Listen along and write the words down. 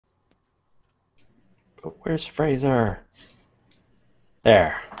But where's Fraser?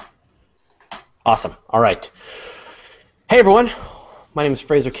 There. Awesome. All right. Hey, everyone. My name is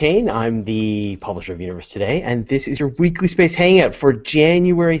Fraser Cain. I'm the publisher of Universe Today, and this is your Weekly Space Hangout for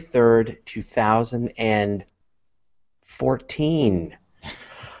January 3rd, 2014.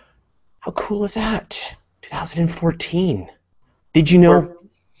 How cool is that? 2014. Did you know?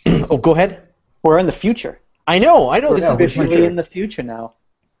 Oh, go ahead. We're in the future. I know. This is the officially future. in the future now.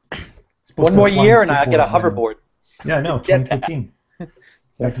 One more year, and I get a hoverboard. Yeah, no, 2015.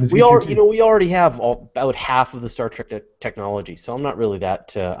 Back to the We future. we already have about half of the Star Trek technology, so I'm not really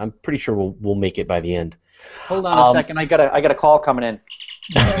that. I'm pretty sure we'll make it by the end. Hold on a second. I got a call coming in.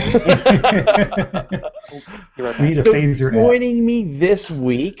 We need a phaser. Joining me this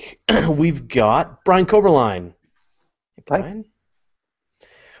week, we've got Brian Koberlein. Hey, Brian.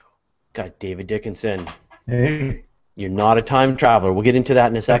 Got David Dickinson. Hey. You're not a time traveler. We'll get into that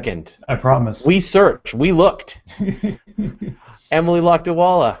in a second. I promise. We searched. We looked. Emily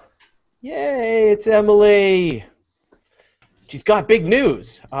Lakdawalla. Yay, it's Emily. She's got big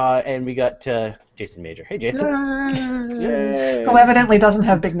news. And we got Jason Major. Hey, Jason. Yay. Who evidently doesn't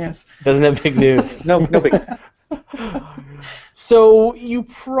have big news. Doesn't have big news. No big news. So you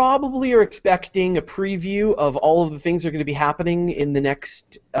probably are expecting a preview of all of the things that are going to be happening in the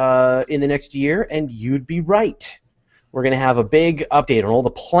next year, and you'd be right. We're going to have a big update on all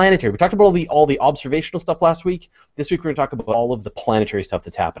the planetary. We talked about all the observational stuff last week. This week we're going to talk about all of the planetary stuff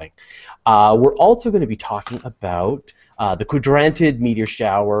that's happening. We're also going to be talking about the Quadrantid meteor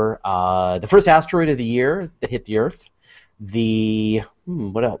shower, the first asteroid of the year that hit the Earth,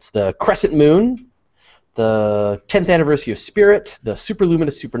 what else? The Crescent Moon, the 10th anniversary of Spirit, the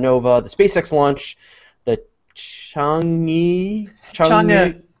Superluminous Supernova, the SpaceX Launch, the Chang'e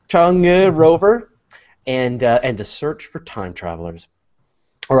Rover, and the search for time travelers.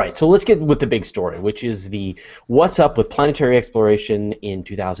 All right, so let's get with the big story, which is the what's up with planetary exploration in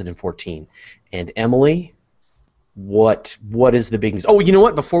 2014. And Emily, what is the big news? Oh, you know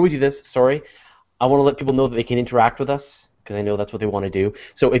what? Before we do this, sorry, I want to let people know that they can interact with us, because I know that's what they want to do.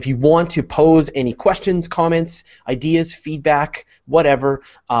 So if you want to pose any questions, comments, ideas, feedback, whatever,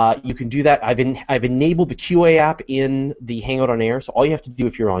 you can do that. I've enabled the QA app in the Hangout on Air. So all you have to do,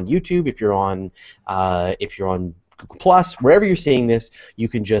 if you're on YouTube, if you're on Google Plus, wherever you're seeing this, you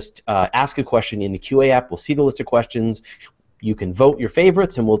can just ask a question in the QA app. We'll see the list of questions. You can vote your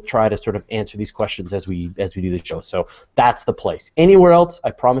favorites, and we'll try to sort of answer these questions as we do the show. So that's the place. Anywhere else,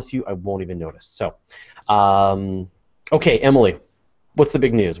 I promise you, I won't even notice. So. Okay, Emily, what's the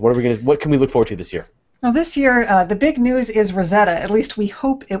big news? What can we look forward to this year? Well, this year, the big news is Rosetta. At least we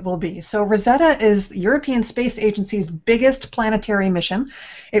hope it will be. So Rosetta is the European Space Agency's biggest planetary mission.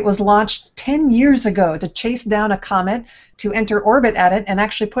 It was launched 10 years ago to chase down a comet, to enter orbit at it, and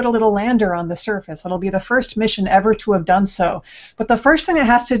actually put a little lander on the surface. It'll be the first mission ever to have done so. But the first thing it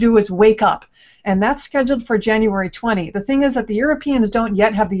has to do is wake up. And that's scheduled for January 20. The thing is that the Europeans don't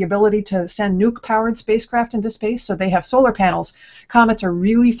yet have the ability to send nuke-powered spacecraft into space, so they have solar panels. Comets are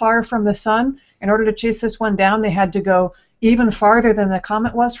really far from the sun. In order to chase this one down, they had to go even farther than the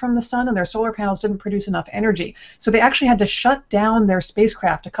comet was from the sun, and their solar panels didn't produce enough energy. So they actually had to shut down their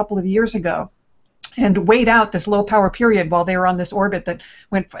spacecraft a couple of years ago and wait out this low-power period while they were on this orbit that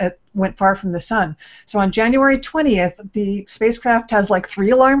went far from the sun. So on January 20th, the spacecraft has like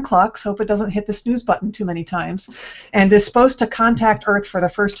 3 alarm clocks, hope it doesn't hit the snooze button too many times, and is supposed to contact Earth for the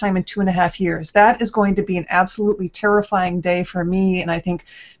first time in 2.5 years. That is going to be an absolutely terrifying day for me, and I think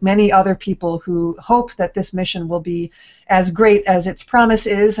many other people who hope that this mission will be as great as its promise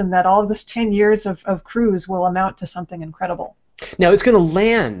is, and that all of this 10 years of cruise will amount to something incredible. Now, it's going to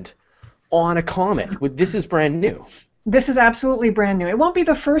land on a comet. This is brand new. This is absolutely brand new. It won't be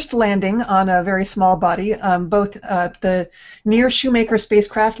the first landing on a very small body. Both the Near-Shoemaker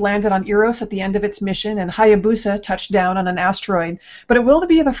spacecraft landed on Eros at the end of its mission, and Hayabusa touched down on an asteroid. But it will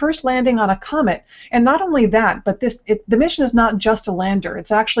be the first landing on a comet. And not only that, but the mission is not just a lander.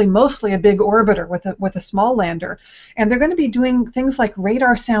 It's actually mostly a big orbiter with a small lander. And they're going to be doing things like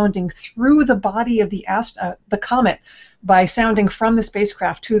radar sounding through the body of the comet, by sounding from the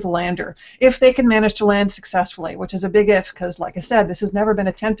spacecraft to the lander, if they can manage to land successfully, which is a big if, because, like I said, this has never been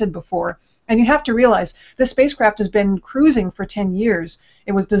attempted before. And you have to realize this spacecraft has been cruising for 10 years.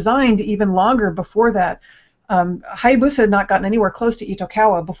 It was designed even longer before that. Hayabusa had not gotten anywhere close to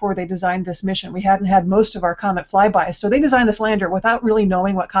Itokawa before they designed this mission. We hadn't had most of our comet flybys, so they designed this lander without really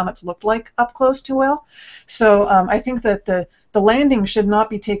knowing what comets looked like up close too well. So I think that the landing should not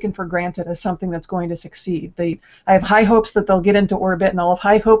be taken for granted as something that's going to succeed. I have high hopes that they'll get into orbit, and I'll have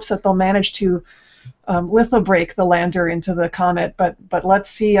high hopes that they'll manage to lithobreak the lander into the comet, but let's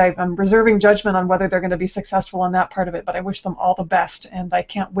see. I'm reserving judgment on whether they're going to be successful in that part of it, but I wish them all the best, and I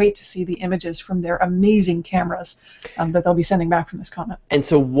can't wait to see the images from their amazing cameras that they'll be sending back from this comet. And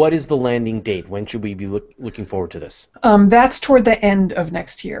so what is the landing date? When should we be looking forward to this? That's toward the end of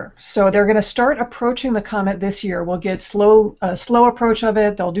next year. So they're going to start approaching the comet this year. We'll get slow approach of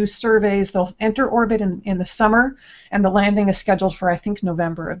it. They'll do surveys. They'll enter orbit in the summer, and the landing is scheduled for, I think,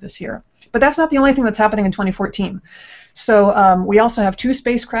 November of this year. But that's not the only thing that's happening in 2014. So we also have 2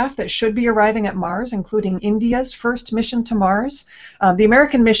 spacecraft that should be arriving at Mars, including India's first mission to Mars. The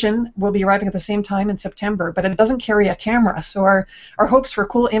American mission will be arriving at the same time in September, but it doesn't carry a camera. So our hopes for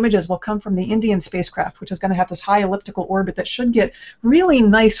cool images will come from the Indian spacecraft, which is going to have this high elliptical orbit that should get really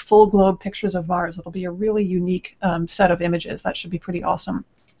nice full globe pictures of Mars. It'll be a really unique set of images. That should be pretty awesome.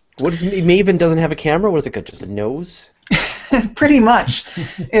 What is Maven doesn't have a camera? What is it got? Just a nose? Pretty much.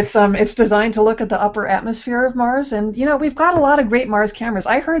 It's designed to look at the upper atmosphere of Mars, and we've got a lot of great Mars cameras.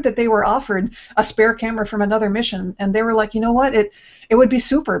 I heard that they were offered a spare camera from another mission, and they were like, you know what, it would be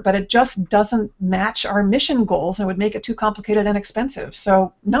super, but it just doesn't match our mission goals and would make it too complicated and expensive.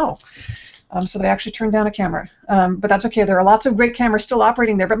 So no. So they actually turned down a camera. But that's okay. There are lots of great cameras still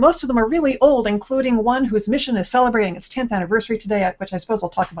operating there, but most of them are really old, including one whose mission is celebrating its 10th anniversary today, which I suppose I'll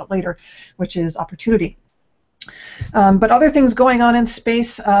talk about later, which is Opportunity. But other things going on in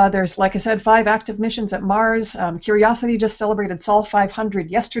space, there's, like I said, 5 active missions at Mars. Curiosity just celebrated Sol 500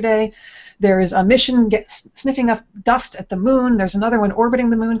 yesterday. There's a mission sniffing up dust at the moon. There's another one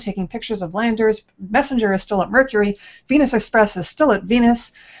orbiting the moon, taking pictures of landers. Messenger is still at Mercury. Venus Express is still at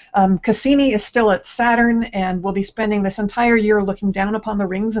Venus. Cassini is still at Saturn, and we'll be spending this entire year looking down upon the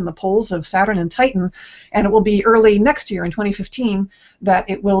rings and the poles of Saturn and Titan, and it will be early next year in 2015 that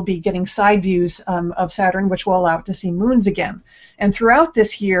it will be getting side views of Saturn, which will allow it to see moons again. And throughout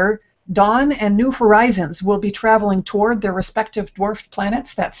this year, Dawn and New Horizons will be traveling toward their respective dwarfed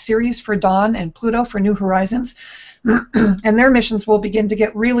planets. That's Ceres for Dawn and Pluto for New Horizons. And their missions will begin to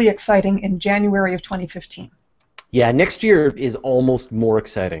get really exciting in January of 2015. Yeah, next year is almost more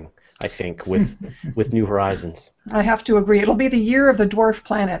exciting, I think, with New Horizons. I have to agree. It'll be the year of the dwarf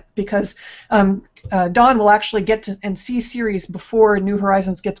planet because Dawn will actually get to and see Ceres before New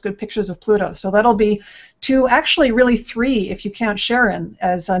Horizons gets good pictures of Pluto. So that'll be 2, actually really 3 if you count Charon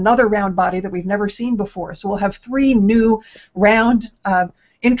as another round body that we've never seen before. So we'll have 3 new round,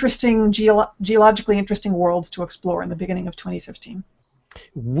 interesting, geologically interesting worlds to explore in the beginning of 2015.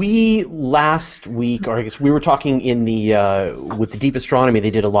 We last week, or I guess we were talking in the with the Deep Astronomy. They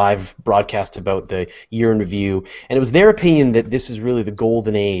did a live broadcast about the year in review, and it was their opinion that this is really the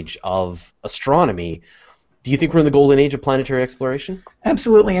golden age of astronomy. Do you think we're in the golden age of planetary exploration?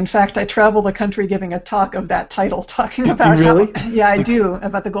 Absolutely. In fact, I travel the country giving a talk of that title, talking about really? Yeah, I do,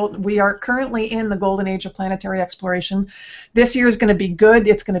 about the gold. We are currently in the golden age of planetary exploration. This year is going to be good.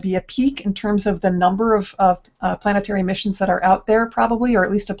 It's going to be a peak in terms of the number of planetary missions that are out there, probably, or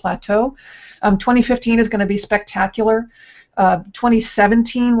at least a plateau. 2015 is going to be spectacular.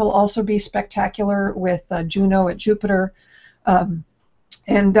 2017 will also be spectacular with Juno at Jupiter.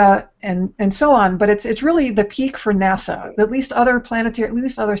 And so on, but it's really the peak for NASA. At least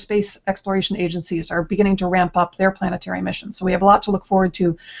other space exploration agencies are beginning to ramp up their planetary missions. So we have a lot to look forward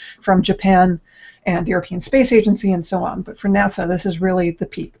to from Japan and the European Space Agency and so on. But for NASA, this is really the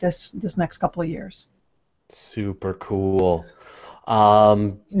peak this next couple of years. Super cool.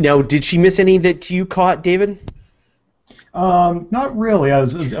 Now, did she miss any that you caught, David? Not really. I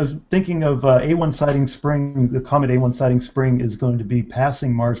was thinking of A1 sighting spring. The comet A1 sighting spring is going to be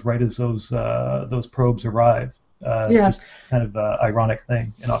passing Mars right as those probes arrive. Yeah. Just kind of ironic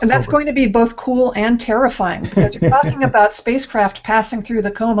thing in October. And that's going to be both cool and terrifying because you're talking about spacecraft passing through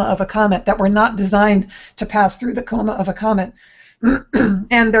the coma of a comet that were not designed to pass through the coma of a comet.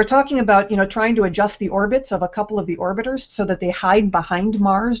 And they're talking about, trying to adjust the orbits of a couple of the orbiters so that they hide behind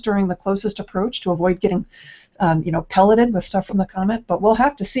Mars during the closest approach to avoid getting pelleted with stuff from the comet, but we'll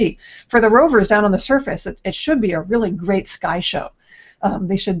have to see. For the rovers down on the surface, it should be a really great sky show.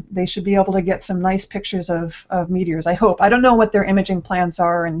 They should be able to get some nice pictures of meteors, I hope. I don't know what their imaging plans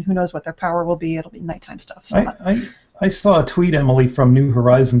are, and who knows what their power will be. It'll be nighttime stuff. So I saw a tweet, Emily, from New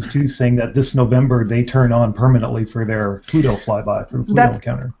Horizons, too, saying that this November they turn on permanently for their Pluto flyby, for the Pluto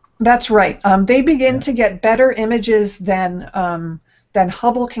encounter. That's right. They begin to get better images than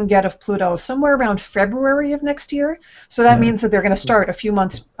Hubble can get of Pluto somewhere around February of next year. So that means that they're going to start a few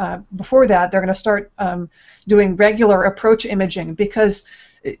months before that. They're going to start doing regular approach imaging because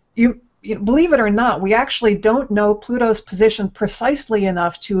believe it or not, we actually don't know Pluto's position precisely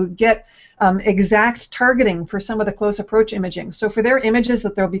enough to get exact targeting for some of the close approach imaging. So for their images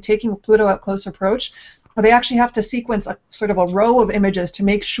that they'll be taking of Pluto at close approach, they actually have to sequence a sort of a row of images to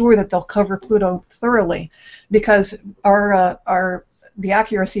make sure that they'll cover Pluto thoroughly, because the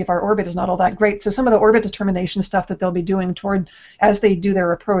accuracy of our orbit is not all that great. So some of the orbit determination stuff that they'll be doing as they do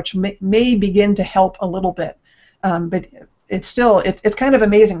their approach may begin to help a little bit. But it's kind of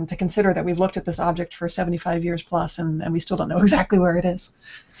amazing to consider that we've looked at this object for 75 years plus, and we still don't know exactly where it is.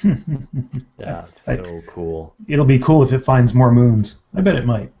 Yeah, it's so cool. It'll be cool if it finds more moons. I bet it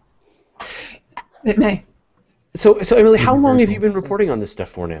might. It may. So Emily, how long have you been reporting on this stuff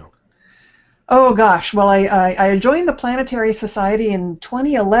for now? Oh gosh, well I joined the Planetary Society in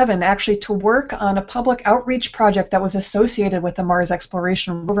 2011 actually to work on a public outreach project that was associated with the Mars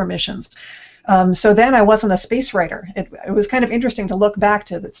exploration rover missions. So then I wasn't a space writer. It was kind of interesting to look back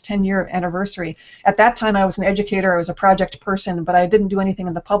to its 10-year anniversary. At that time I was an educator, I was a project person, but I didn't do anything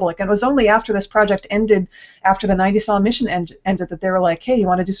in the public. And it was only after this project ended, after the 90-saw mission ended, that they were like, hey, you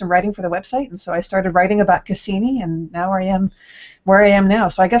want to do some writing for the website? And so I started writing about Cassini, and now I am where I am now.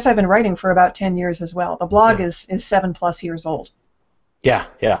 So I guess I've been writing for about 10 years as well. The blog is 7+ years old. Yeah.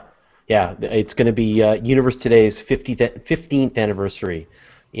 It's going to be Universe Today's 15th anniversary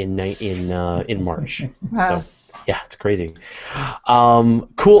in March. Wow. So yeah, it's crazy.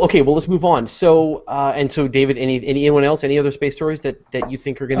 Cool. Okay, well let's move on. So David, anyone else? Any other space stories that you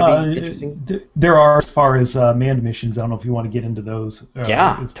think are going to be interesting? There are, as far as manned missions. I don't know if you want to get into those.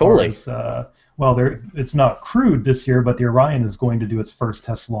 Yeah, totally. It's not crewed this year, but the Orion is going to do its first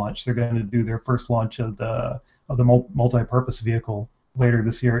test launch. They're going to do their first launch of the multi-purpose vehicle later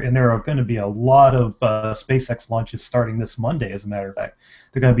this year, and there are going to be a lot of SpaceX launches starting this Monday, as a matter of fact.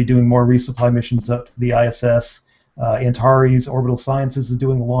 They're going to be doing more resupply missions up to the ISS. Antares Orbital Sciences is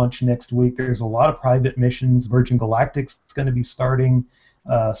doing a launch next week. There's a lot of private missions. Virgin Galactic's going to be starting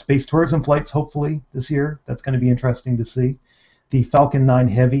space tourism flights, hopefully, this year. That's going to be interesting to see. The Falcon 9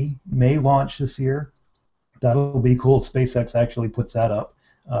 Heavy may launch this year. That'll be cool. SpaceX actually puts that up.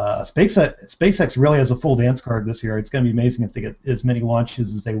 SpaceX really has a full dance card this year. It's going to be amazing if they get as many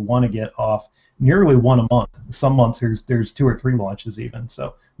launches as they want to get off. Nearly one a month. Some months there's 2 or 3 launches even.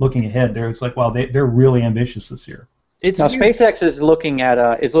 So looking ahead, there's like, wow, they're really ambitious this year. Now SpaceX is looking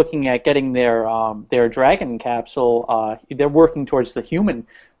at getting their Dragon capsule. They're working towards the human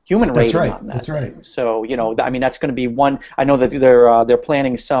rating on that. That's right. So that's going to be one. I know that they're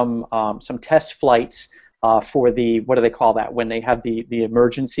planning some test flights for the, what do they call that, when they have the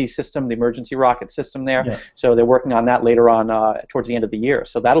emergency system, the emergency rocket system there. Yeah. So they're working on that later on towards the end of the year.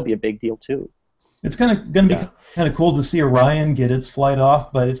 So that'll be a big deal too. It's going to be kind of cool to see Orion get its flight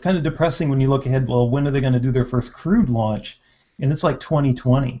off, but it's kind of depressing when you look ahead. Well, when are they going to do their first crewed launch? And it's like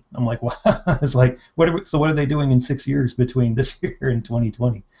 2020. I'm like, wow. It's like, what are they doing in 6 years between this year and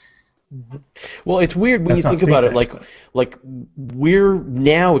 2020? Well, it's weird when you think about it. Like we're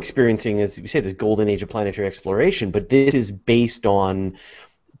now experiencing, as you say, this golden age of planetary exploration, but this is based on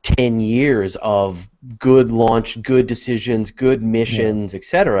 10 years of good launch, good decisions, good missions,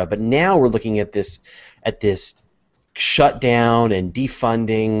 etc. But now we're looking at this shutdown and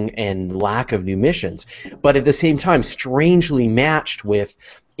defunding and lack of new missions, but at the same time strangely matched with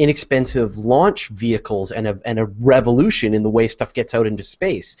inexpensive launch vehicles and a revolution in the way stuff gets out into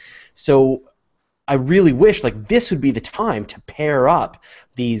space. So I really wish this would be the time to pair up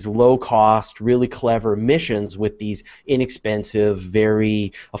these low-cost, really clever missions with these inexpensive,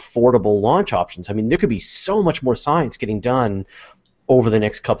 very affordable launch options. I mean, there could be so much more science getting done over the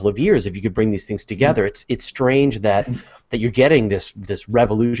next couple of years if you could bring these things together. It's strange that you're getting this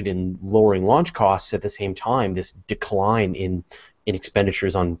revolution in lowering launch costs at the same time, this decline in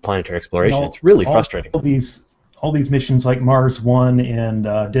expenditures on planetary exploration. It's really frustrating. All these missions like Mars 1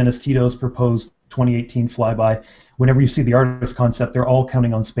 and Dennis Tito's proposed 2018 flyby, whenever you see the Artemis concept, they're all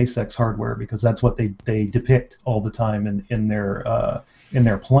counting on SpaceX hardware because that's what they depict all the time in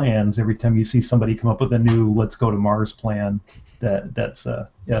their plans. Every time you see somebody come up with a new "Let's go to Mars" plan,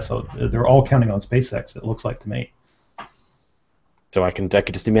 so they're all counting on SpaceX. It looks like to me. So I could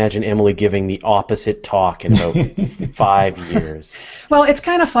just imagine Emily giving the opposite talk in about 5 years. Well, it's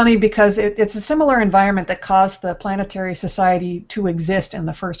kind of funny because it's a similar environment that caused the Planetary Society to exist in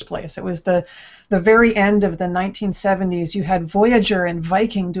the first place. It was the the very end of the 1970s, you had Voyager and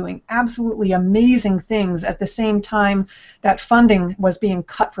Viking doing absolutely amazing things at the same time that funding was being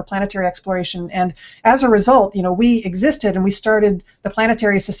cut for planetary exploration. And as a result, we existed, and the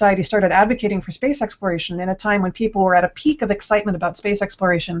Planetary Society started advocating for space exploration in a time when people were at a peak of excitement about space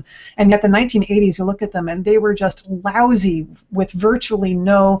exploration. And yet the 1980s, you look at them, and they were just lousy with virtually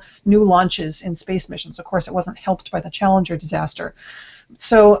no new launches in space missions. Of course, it wasn't helped by the Challenger disaster.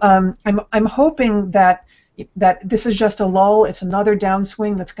 So I'm hoping that this is just a lull. It's another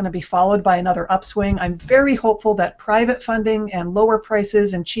downswing that's going to be followed by another upswing. I'm very hopeful that private funding and lower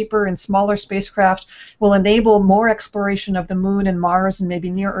prices and cheaper and smaller spacecraft will enable more exploration of the Moon and Mars and maybe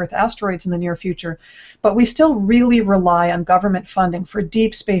near-Earth asteroids in the near future. But we still really rely on government funding for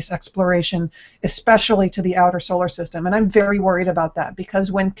deep space exploration, especially to the outer solar system. And I'm very worried about that,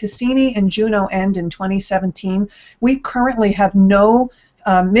 because when Cassini and Juno end in 2017, we currently have no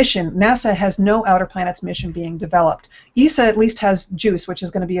mission. NASA has no outer planets mission being developed. ESA at least has JUICE, which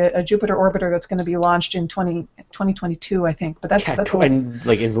is going to be a Jupiter orbiter that's going to be launched in 2022, I think. But that's and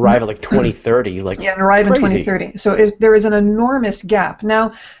arrive at 2030. And arrive in 2030. So there is an enormous gap.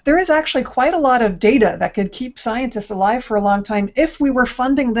 Now, there is actually quite a lot of data that could keep scientists alive for a long time if we were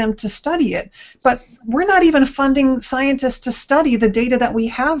funding them to study it. But we're not even funding scientists to study the data that we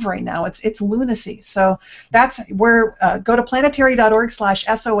have right now. It's lunacy. So that's where go to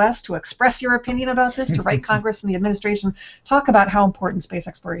planetary.org/SOS to express your opinion about this, to write Congress and the administration, talk about how important space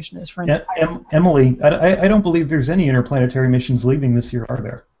exploration is for inspiring. Emily, I don't believe there's any interplanetary missions leaving this year, are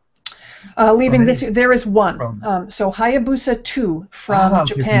there? Leaving this year, there is one. So Hayabusa 2 from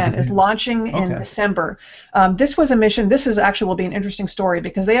Japan is launching in December. This was a mission. This actually will be an interesting story,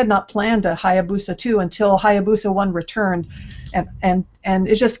 because they had not planned a Hayabusa 2 until Hayabusa 1 returned, and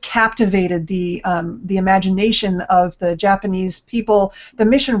it just captivated the imagination of the Japanese people. The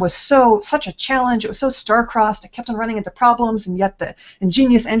mission was such a challenge. It was so star-crossed. It kept on running into problems, and yet the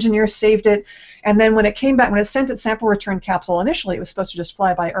ingenious engineers saved it. And then when it came back, when it sent its sample return capsule, initially it was supposed to just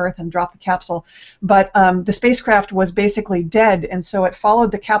fly by Earth and drop the capsule, but the spacecraft was basically dead, and so it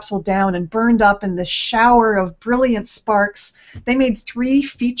followed the capsule down and burned up in this shower of brilliant sparks. They made 3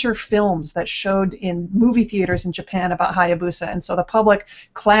 feature films that showed in movie theaters in Japan about Hayabusa, and so the public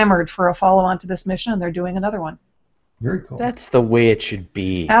clamored for a follow-on to this mission, and they're doing another one. Very cool. That's the way it should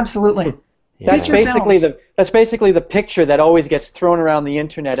be. Absolutely. Yeah. That's basically the picture that always gets thrown around the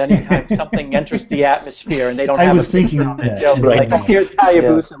internet anytime something enters the atmosphere and they don't have I was thinking that. Right. Like, here's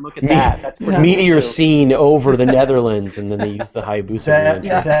Hayabusa, look at that. That's Meteor seen over the Netherlands, and then they use the Hayabusa.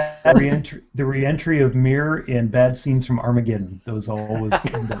 The re-entry of Mir in bad scenes from Armageddon. Those always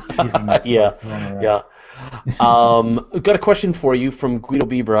end up getting We've got a question for you from Guido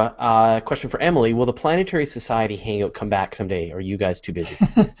Bibra. Question for Emily: will the Planetary Society Hangout come back someday? Or are you guys too busy?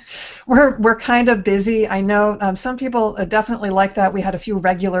 We're kind of busy. I know some people definitely like that. We had a few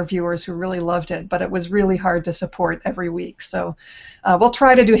regular viewers who really loved it, but it was really hard to support every week. So we'll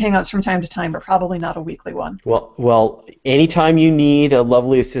try to do Hangouts from time to time, but probably not a weekly one. Well, anytime you need a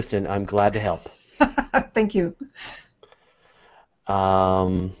lovely assistant, I'm glad to help. Thank you.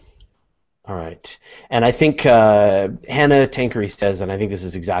 All right. And I think Hannah Tankery says, and I think this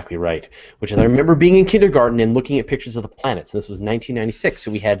is exactly right, which is I remember being in kindergarten and looking at pictures of the planets, and this was 1996,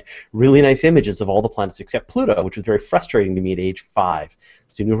 so we had really nice images of all the planets except Pluto, which was very frustrating to me at age 5.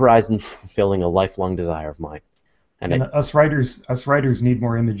 So New Horizons fulfilling a lifelong desire of mine. And us writers need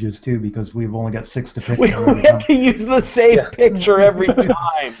more images too, because we've only got 6 to pick. We have to use the same picture every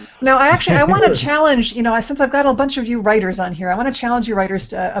time. No, I want to challenge. Since I've got a bunch of you writers on here, I want to challenge you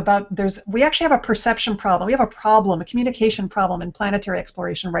writers we actually have a perception problem. We have a communication problem in planetary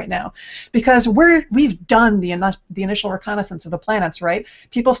exploration right now, because we've done the initial reconnaissance of the planets, right?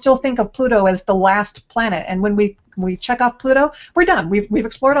 People still think of Pluto as the last planet, and when we check off Pluto, we're done. We've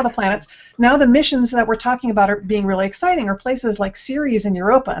explored all the planets. Now the missions that we're talking about are being really exciting are places like Ceres and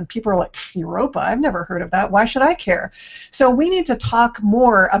Europa, and people are like, Europa? I've never heard of that. Why should I care? So we need to talk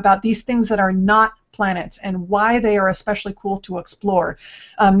more about these things that are not planets and why they are especially cool to explore.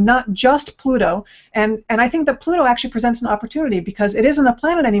 Not just Pluto, and I think that Pluto actually presents an opportunity because it isn't a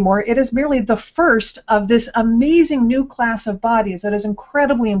planet anymore. It is merely the first of this amazing new class of bodies that is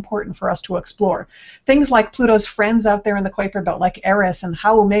incredibly important for us to explore. Things like Pluto's friends out there in the Kuiper Belt, like Eris and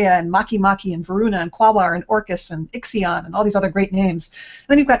Haumea and Makemake and Varuna and Quabar and Orcus and Ixion and all these other great names. And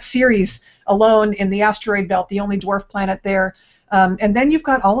then you've got Ceres alone in the asteroid belt, the only dwarf planet there. And then you've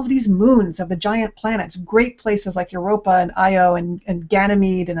got all of these moons of the giant planets, great places like Europa and Io and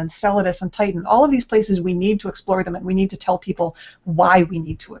Ganymede and Enceladus and Titan. All of these places, we need to explore them, and we need to tell people why we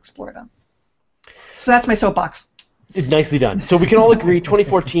need to explore them. So that's my soapbox. Nicely done. So we can all agree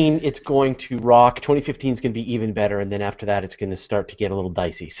 2014 it's going to rock, 2015 is going to be even better, and then after that it's going to start to get a little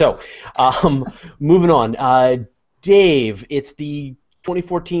dicey. So moving on. Dave, it's the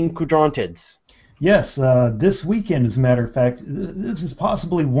 2014 Quadrantids. Yes, this weekend, as a matter of fact, this is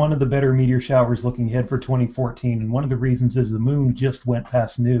possibly one of the better meteor showers looking ahead for 2014, and one of the reasons is the moon just went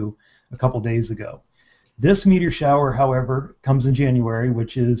past new a couple days ago. This meteor shower, however, comes in January,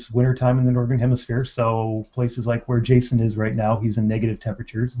 which is wintertime in the northern hemisphere, so places like where Jason is right now, he's in negative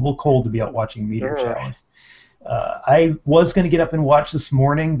temperatures. It's a little cold to be out watching meteor showers. I was going to get up and watch this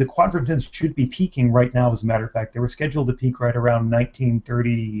morning. The Quadrantids should be peaking right now, as a matter of fact. They were scheduled to peak right around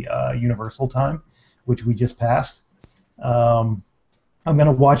 1930 Universal Time, which we just passed. I'm going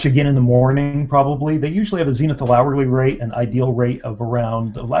to watch again in the morning, probably. They usually have a zenithal hourly rate, an ideal rate of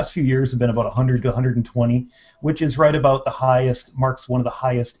around, the last few years have been about 100 to 120, which is right about the highest, marks one of the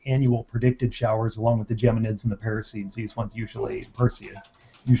highest annual predicted showers, along with the Geminids and the Perseids. These ones usually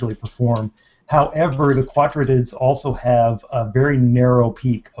perform. However, the Quadrantids also have a very narrow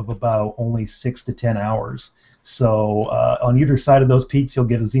peak of about only 6 to 10 hours. So on either side of those peaks, you'll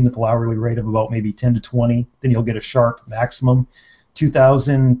get a zenithal hourly rate of about maybe 10 to 20. Then you'll get a sharp maximum.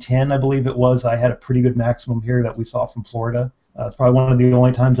 2010, I believe it was, I had a pretty good maximum here that we saw from Florida. It's probably one of the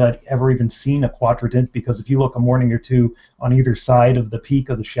only times I'd ever even seen a quadrantid, because if you look a morning or two on either side of the peak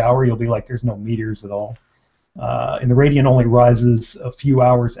of the shower, you'll be like, there's no meteors at all. And the radiant only rises a few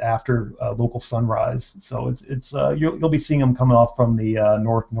hours after local sunrise, so you'll be seeing them coming off from the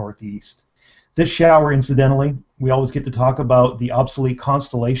northeast. This shower, incidentally, we always get to talk about the obsolete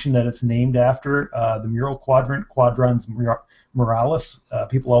constellation that it's named after, the Mural Quadrant, Quadrans Muralis.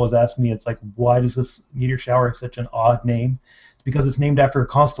 People always ask me, it's like, why does this meteor shower have such an odd name? It's because it's named after a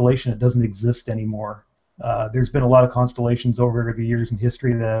constellation that doesn't exist anymore. There's been a lot of constellations over the years in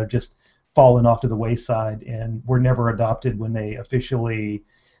history that have just fallen off to the wayside and were never adopted when they officially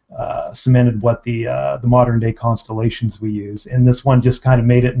cemented what the modern-day constellations we use. And this one just kind of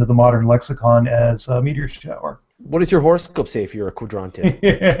made it into the modern lexicon as a meteor shower. What does your horoscope say if you're a quadrantid?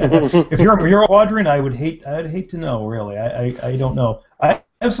 If you're a quadrant, I'd hate to know, really. I don't know. I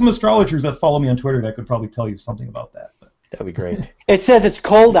have some astrologers that follow me on Twitter that could probably tell you something about that. But. That'd be great. It says it's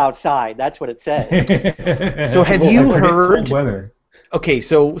cold outside. That's what it says. So have you heard... Cold weather. Okay,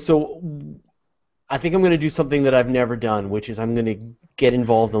 so I think I'm going to do something that I've never done, which is I'm going to get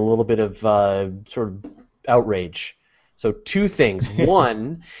involved in a little bit of sort of outrage. So two things.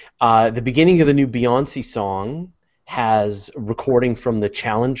 One, the beginning of the new Beyoncé song has a recording from the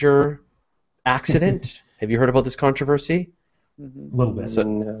Challenger accident. Have you heard about this controversy? A little bit. So,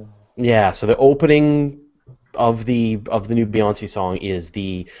 No. yeah, so the opening of the new Beyoncé song is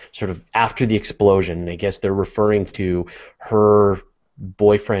the sort of after the explosion. I guess they're referring to her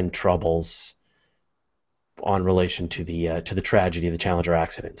boyfriend troubles on relation to the tragedy of the Challenger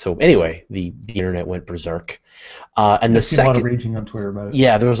accident. So anyway, the internet went berserk. And the second, a lot of raging on Twitter about it.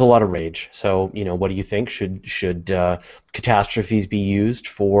 Yeah, there was a lot of rage. So what do you think? Should catastrophes be used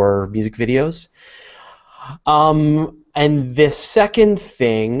for music videos? And the second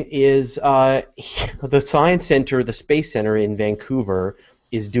thing is the Science Center, the Space Center in Vancouver,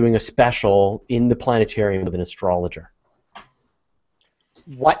 is doing a special in the planetarium with an astrologer.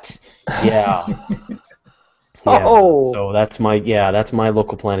 What? Yeah. Oh. So that's my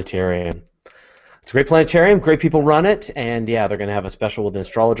local planetarium. It's a great planetarium, great people run it, and yeah, they're going to have a special with an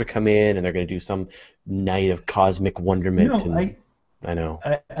astrologer come in, and they're going to do some night of cosmic wonderment. I know.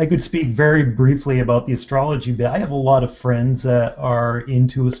 I could speak very briefly about the astrology bit. I have a lot of friends that are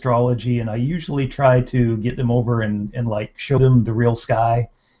into astrology, and I usually try to get them over and like show them the real sky,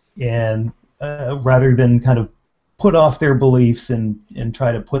 and rather than kind of put off their beliefs and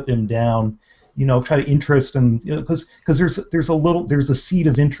try to put them down. Try to interest them, because there's a seed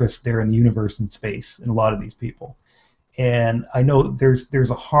of interest there in the universe and space in a lot of these people, and I know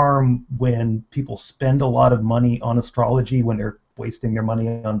there's a harm when people spend a lot of money on astrology when they're wasting their money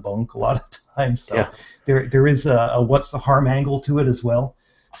on bunk a lot of times. So yeah. there is a what's the harm angle to it as well.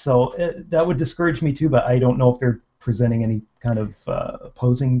 So that would discourage me too, but I don't know if they're presenting any kind of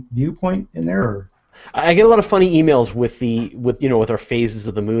opposing viewpoint in there. Or... I get a lot of funny emails with our Phases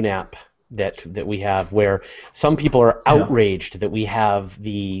of the Moon app that we have, where some people are outraged that we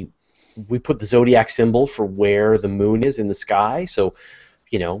put the zodiac symbol for where the moon is in the sky. So,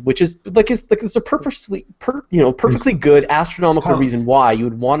 which is it's a perfectly good astronomical reason why you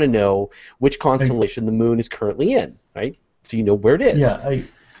would want to know which constellation the moon is currently in, right? So you know where it is. Yeah,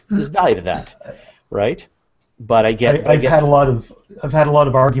 there's value to that, right? But I've had a lot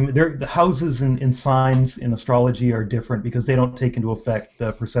of argument. The houses and signs in astrology are different because they don't take into effect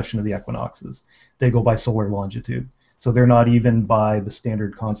the precession of the equinoxes. They go by solar longitude. So they're not even by the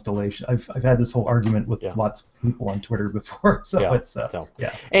standard constellation. I've had this whole argument with lots of people on Twitter before. So it's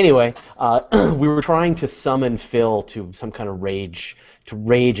Anyway, we were trying to summon Phil to some kind of rage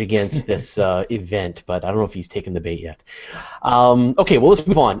against this event, but I don't know if he's taken the bait yet. Okay, well, let's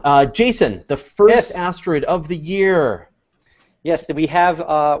move on. Jason, the first asteroid of the year. Yes,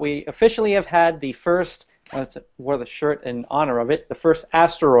 we officially have had the first. Wore the shirt in honor of it. The first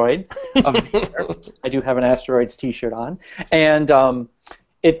asteroid of the year. I do have an asteroids T-shirt on, and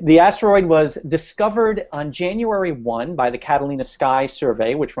the asteroid was discovered on January 1 by the Catalina Sky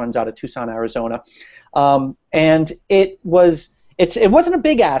Survey, which runs out of Tucson, Arizona, and it wasn't a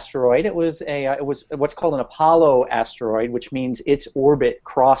big asteroid. It was what's called an Apollo asteroid, which means its orbit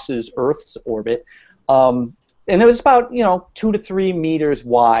crosses Earth's orbit, and it was about 2 to 3 meters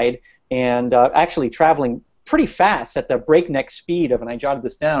wide. And actually traveling pretty fast at the breakneck speed of, and I jotted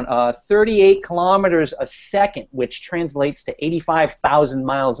this down, 38 kilometers a second, which translates to 85,000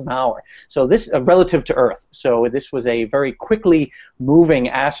 miles an hour. So this relative to Earth. So this was a very quickly moving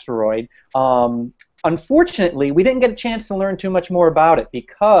asteroid. Unfortunately, we didn't get a chance to learn too much more about it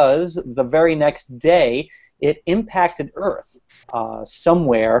because the very next day it impacted Earth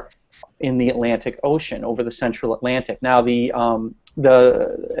somewhere in the Atlantic Ocean, over the central Atlantic. Now, the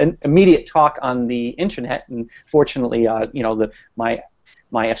immediate talk on the internet, and fortunately, my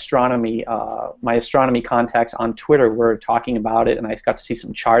astronomy contacts on Twitter were talking about it, and I got to see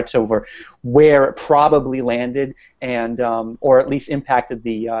some charts over where it probably landed, and or at least impacted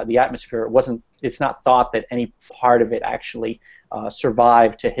the atmosphere. It's not thought that any part of it actually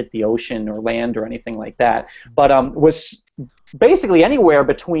survived to hit the ocean or land or anything like that, but was basically anywhere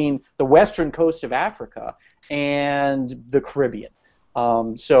between the western coast of Africa and the Caribbean.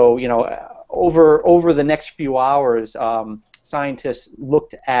 So over the next few hours, scientists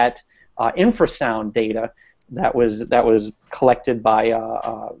looked at infrasound data that was collected by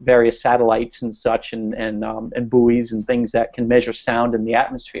various satellites and such, and buoys and things that can measure sound in the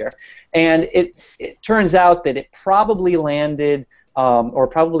atmosphere. And it turns out that it probably landed or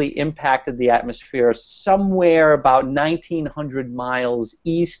probably impacted the atmosphere somewhere about 1,900 miles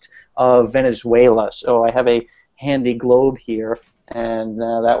east of Venezuela. So I have a handy globe here, and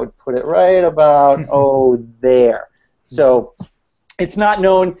that would put it right about there. So it's not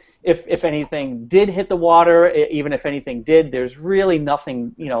known if anything did hit the water. Even if anything did, there's really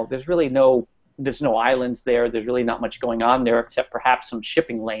nothing. There's no islands there. There's really not much going on there except perhaps some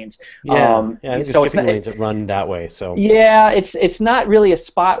shipping lanes. Yeah, there's shipping lanes that run that way. So yeah, it's not really a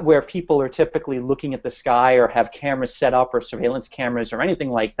spot where people are typically looking at the sky or have cameras set up or surveillance cameras or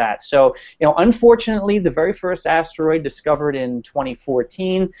anything like that. So unfortunately, the very first asteroid discovered in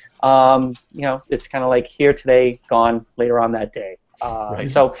 2014. It's kind of like here today, gone later on that day. Right.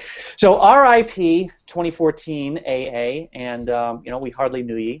 So RIP 2014 AA, and we hardly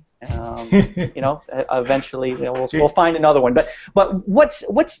knew ye. Eventually we'll find another one. But what's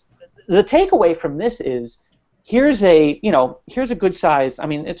the takeaway from this is here's a good size. I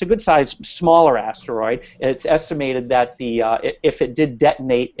mean, it's a good size smaller asteroid. It's estimated that if it did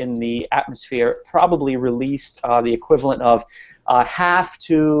detonate in the atmosphere, it probably released the equivalent of half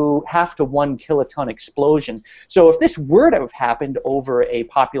to 1 kiloton explosion. So if this were to have happened over a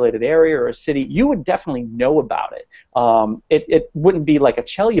populated area or a city, you would definitely know about it. It wouldn't be like a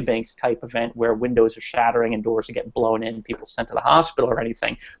Chelyabinsk type event where windows are shattering and doors are getting blown in, people sent to the hospital or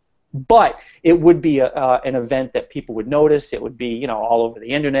anything. But it would be an event that people would notice. It would be all over the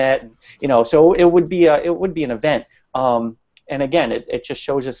internet, and so it would be an event. And again, it just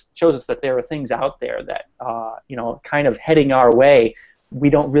shows us that there are things out there that kind of heading our way. We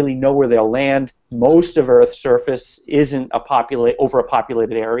don't really know where they'll land. Most of Earth's surface isn't over a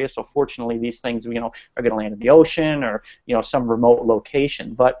populated area, so fortunately these things are going to land in the ocean or some remote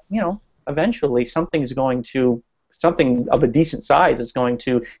location. But eventually something of a decent size is going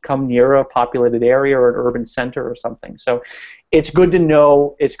to come near a populated area or an urban center or something. So it's good to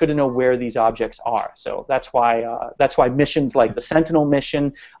know. It's good to know where these objects are. So that's why missions like the Sentinel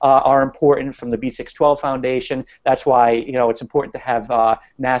mission are important from the B612 Foundation. That's why it's important to have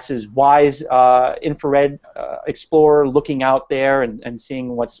NASA's WISE infrared explorer looking out there and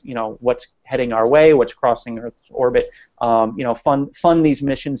seeing what's heading our way, what's crossing Earth's orbit. Fund these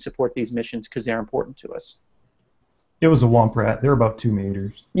missions, support these missions because they're important to us. It was a womp rat. They're about 2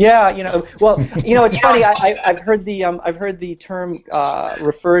 meters. Yeah, it's funny. I've heard the term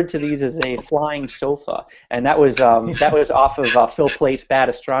referred to these as a flying sofa, and that was off of Phil Plate's Bad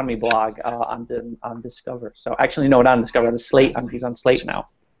Astronomy blog on Discover. So actually, no, not on Discover. On Slate. He's on Slate now.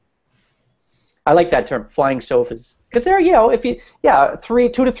 I like that term, flying sofas, because they're 2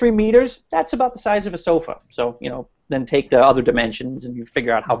 to 3 meters. That's about the size of a sofa. So then take the other dimensions and you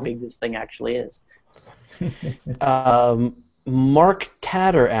figure out how big this thing actually is. Mark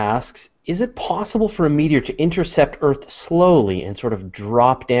Tatter asks, is it possible for a meteor to intercept Earth slowly and sort of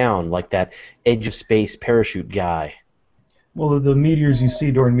drop down like that edge of space parachute guy? Well, the meteors you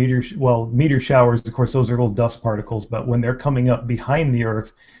see during meteor showers, of course, those are little dust particles, but when they're coming up behind the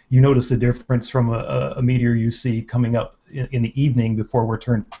Earth, you notice the difference from a meteor you see coming up in the evening before we're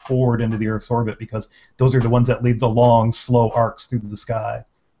turned forward into the Earth's orbit, because those are the ones that leave the long, slow arcs through the sky.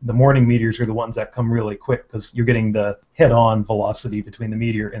 The morning meteors are the ones that come really quick because you're getting the head-on velocity between the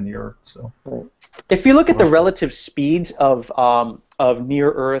meteor and the Earth. So, if you look at the relative speeds of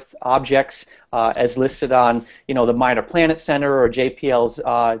near-Earth objects as listed on the Minor Planet Center or JPL's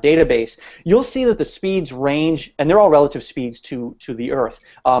database, you'll see that the speeds range, and they're all relative speeds to the Earth.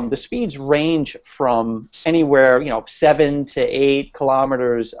 The speeds range from anywhere 7 to 8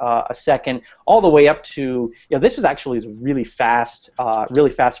 kilometers a second, all the way up to this was actually a really fast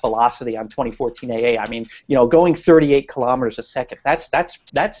velocity on 2014 AA. I mean, going 38 kilometers a second. That's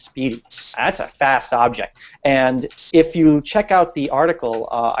speedy. That's a fast object. And if you check out the article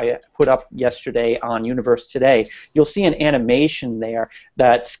I put up yesterday on Universe Today, you'll see an animation there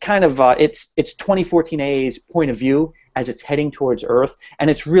that's kind of it's 2014 AA's point of view as it's heading towards Earth, and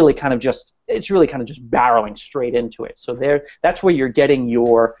it's really kind of just barreling straight into it. So that's where you're getting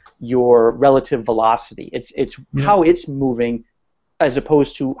your relative velocity. It's how it's moving as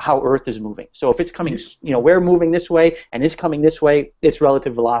opposed to how Earth is moving. So if it's coming, we're moving this way and it's coming this way, its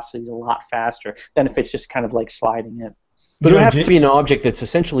relative velocity is a lot faster than if it's just kind of like sliding in. But it would have to be an object that's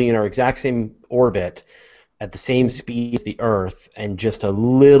essentially in our exact same orbit at the same speed as the Earth and just a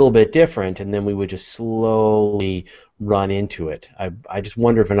little bit different, and then we would just slowly run into it. I just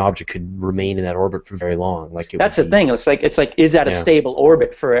wonder if an object could remain in that orbit for very long. That's the thing. It's like is that a stable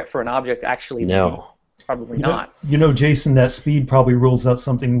orbit for an object actually? No. Probably not. Jason, that speed probably rules out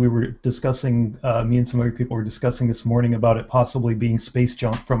something we were discussing, me and some other people were discussing this morning about it possibly being space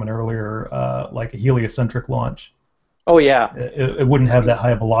junk from an earlier, like a heliocentric launch. Oh, yeah. It wouldn't have that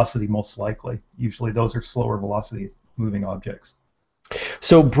high velocity, most likely. Usually those are slower velocity moving objects.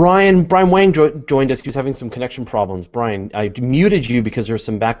 So Brian Wang joined us. He was having some connection problems. Brian, I muted you because there's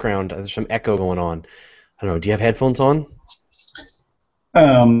some there's some echo going on. I don't know, do you have headphones on?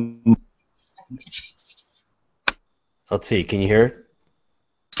 Let's see, can you hear it?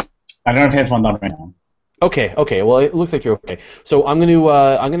 I don't have headphones on right now. Okay. Well, it looks like you're okay. So I'm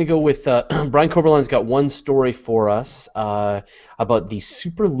gonna go with Brian Koberlein's got one story for us about the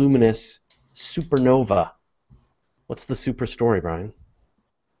superluminous supernova. What's the super story, Brian?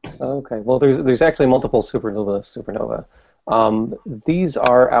 Okay. Well, there's actually multiple supernova. These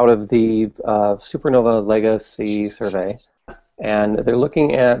are out of the Supernova Legacy Survey, and they're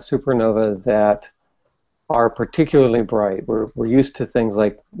looking at supernova that are particularly bright. We're used to things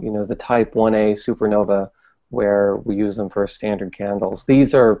like the Type 1A supernova, where we use them for standard candles.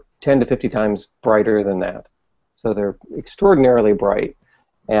 These are 10 to 50 times brighter than that, so they're extraordinarily bright.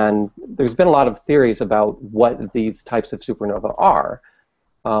 And there's been a lot of theories about what these types of supernova are.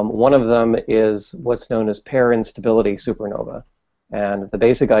 One of them is what's known as pair instability supernova, and the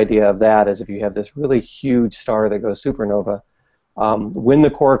basic idea of that is if you have this really huge star that goes supernova, when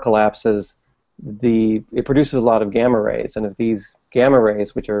the core collapses, it produces a lot of gamma rays, and if these gamma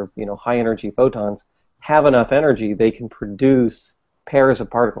rays, which are high energy photons, have enough energy, they can produce pairs of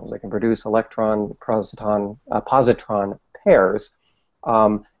particles. They can produce electron-positron pairs,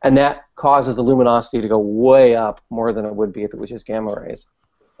 and that causes the luminosity to go way up, more than it would be if it was just gamma rays.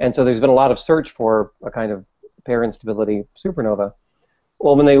 And so there's been a lot of search for a kind of pair instability supernova.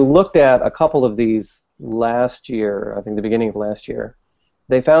 Well, when they looked at a couple of these last year, I think the beginning of last year,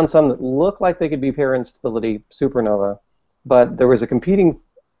 they found some that looked like they could be pair instability supernova, but there was a competing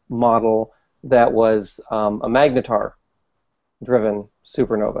model that was a magnetar-driven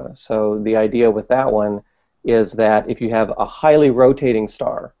supernova. So the idea with that one is that if you have a highly rotating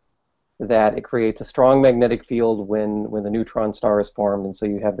star, that it creates a strong magnetic field when the neutron star is formed, and so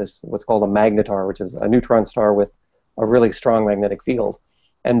you have this what's called a magnetar, which is a neutron star with a really strong magnetic field.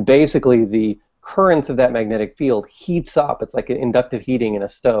 And basically the currents of that magnetic field heats up. It's like inductive heating in a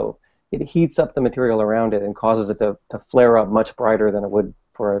stove. It heats up the material around it and causes it to flare up much brighter than it would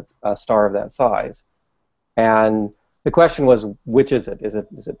for a star of that size. And the question was, which is it? Is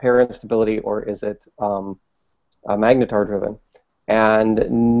it pair instability, or is it magnetar-driven? And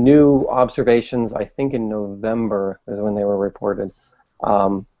new observations, I think in November is when they were reported,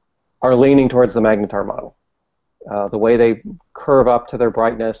 are leaning towards the magnetar model. The way they curve up to their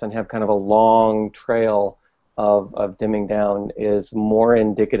brightness and have kind of a long trail of dimming down is more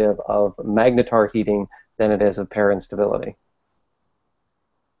indicative of magnetar heating than it is of pair instability.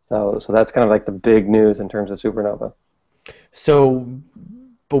 So that's kind of like the big news in terms of supernova. So,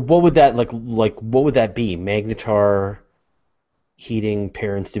 but what would that like what would that be? Magnetar, heating,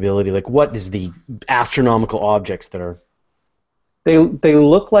 pair instability. Like, what is the astronomical objects that are? They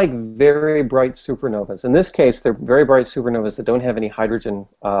look like very bright supernovas. In this case, they're very bright supernovas that don't have any hydrogen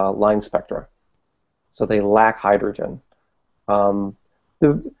line spectra, so they lack hydrogen.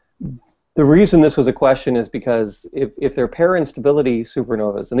 The reason this was a question is because if they're pair instability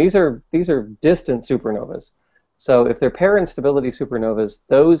supernovas, and these are distant supernovas, so if they're pair instability supernovas,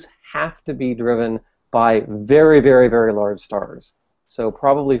 those have to be driven by very, very, very large stars. So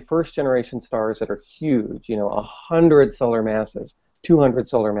probably first generation stars that are huge, 100 solar masses, 200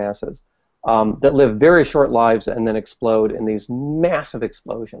 solar masses, that live very short lives and then explode in these massive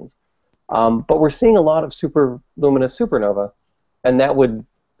explosions. But we're seeing a lot of superluminous supernova, and that would,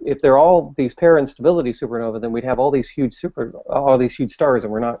 if they're all these pair instability supernova, then we'd have all these huge stars,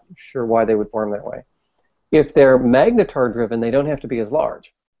 and we're not sure why they would form that way. If they're magnetar driven, they don't have to be as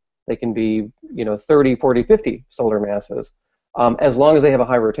large. They can be 30, 40, 50 solar masses, as long as they have a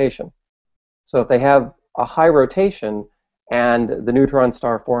high rotation. So if they have a high rotation and the neutron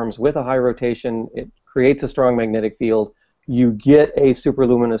star forms with a high rotation, it creates a strong magnetic field, you get a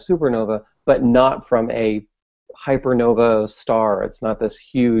superluminous supernova, but not from a hypernova star. It's not this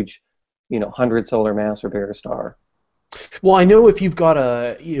huge, 100 solar mass or bigger star. Well, I know if you've got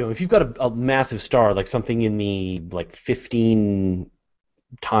a massive star, like something in the 15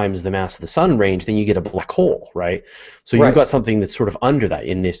 times the mass of the sun range, then you get a black hole, right? So you've got something that's sort of under that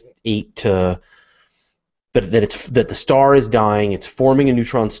in this 8 to, that the star is dying, it's forming a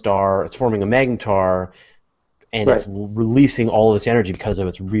neutron star, it's forming a magnetar, and it's releasing all of its energy because of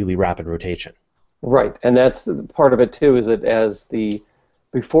its really rapid rotation. Right, and that's part of it too, is that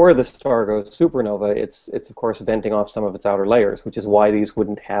before the star goes supernova, it's of course venting off some of its outer layers, which is why these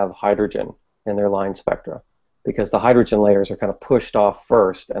wouldn't have hydrogen in their line spectra, because the hydrogen layers are kind of pushed off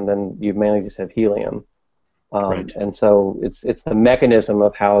first, and then you mainly just have helium. And so it's the mechanism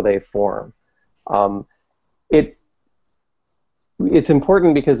of how they form. It's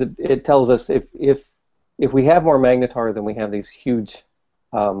important because it tells us if we have more magnetar than we have these huge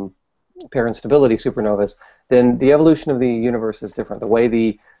pair instability supernovas, then the evolution of the universe is different. The way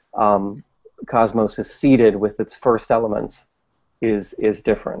the cosmos is seeded with its first elements is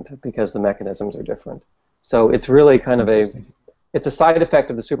different because the mechanisms are different. So it's really kind of it's a side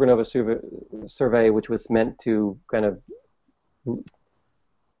effect of the supernova survey, which was meant to kind of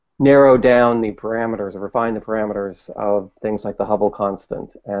narrow down the parameters, or refine the parameters of things like the Hubble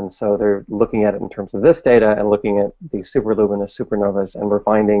constant. And so they're looking at it in terms of this data and looking at the superluminous supernovas, and we're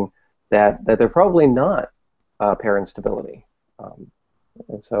finding that they're probably not pair instability.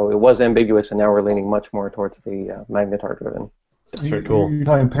 And so it was ambiguous, and now we're leaning much more towards the magnetar-driven. That's very cool. You're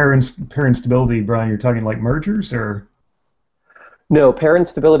talking pair instability, Brian. You're talking like mergers, or? No, pair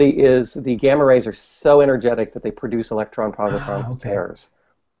instability is the gamma rays are so energetic that they produce electron-positron pairs.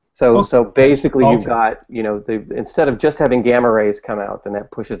 So basically, you've got instead of just having gamma rays come out, then that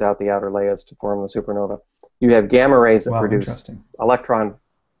pushes out the outer layers to form the supernova. You have gamma rays that produce electron,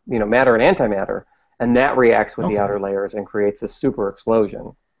 matter and antimatter, and that reacts with the outer layers and creates a super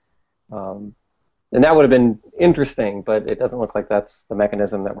explosion. And that would have been interesting, but it doesn't look like that's the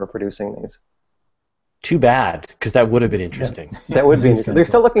mechanism that we're producing these. Too bad, because that would have been interesting. Yeah. That would be interesting. They're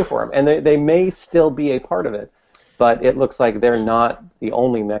still looking for them, and they may still be a part of it, but it looks like they're not the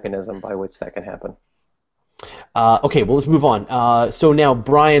only mechanism by which that can happen. Okay, well, let's move on. So now,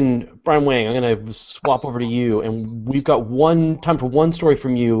 Brian Wang, I'm going to swap over to you, and we've got time for one story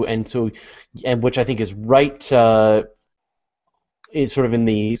from you, and which I think is right. Is sort of in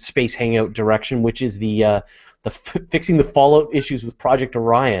the Space Hangout direction, which is the fixing the fallout issues with Project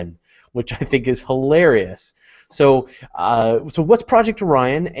Orion, which I think is hilarious. So what's Project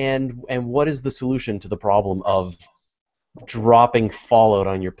Orion, and what is the solution to the problem of dropping fallout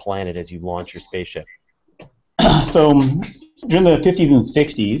on your planet as you launch your spaceship? So during the 50s and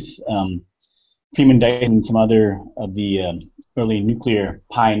 60s, Freeman Dyson and some other of the early nuclear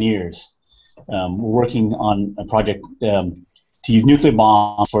pioneers were working on a project to use nuclear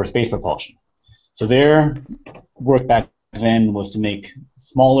bombs for space propulsion. So their work back then was to make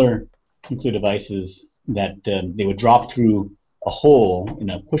smaller nuclear devices that they would drop through a hole in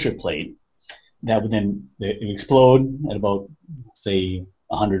a pusher plate that would then explode at about, say,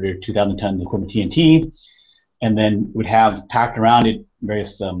 100 or 2,000 tons of equivalent TNT, and then would have packed around it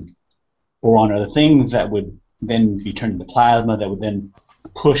various boron or other things that would then be turned into plasma that would then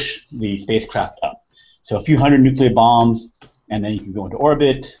push the spacecraft up. So a few hundred nuclear bombs, and then you can go into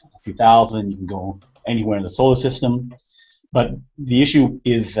orbit, a few thousand, you can go anywhere in the solar system. But the issue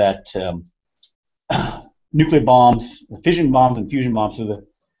is that nuclear bombs, fission bombs and fusion bombs, so the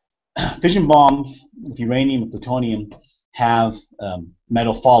fission bombs with uranium and plutonium have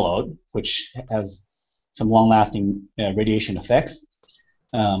metal fallout, which has some long-lasting radiation effects.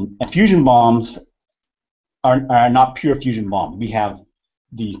 And fusion bombs are not pure fusion bombs. We have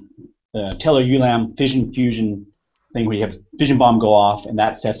the Teller-Ulam fission-fusion thing where you have a fission bomb go off, and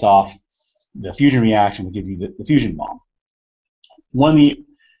that sets off the fusion reaction, will give you the fusion bomb. One of the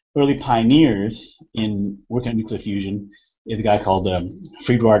early pioneers in working on nuclear fusion is a guy called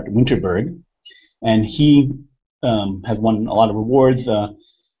Friedrich Winterberg, and he has won a lot of rewards.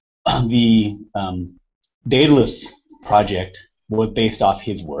 The Daedalus project was based off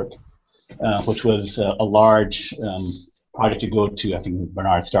his work, which was a large project to go to, I think,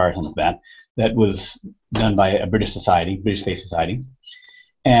 Bernard Star or something like that, that was done by a British society, British Space Society.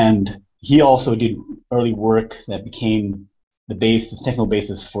 And he also did early work that became the technical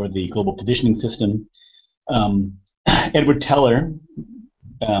basis for the global positioning system. Edward Teller,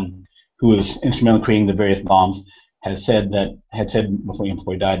 who was instrumental in creating the various bombs, had said before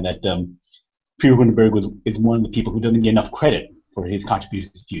he died that Friedrich Winterberg is one of the people who doesn't get enough credit for his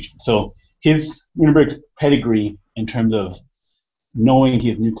contributions to fusion. So Winterberg's pedigree in terms of knowing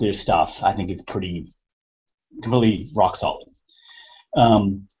his nuclear stuff, I think, is completely rock solid.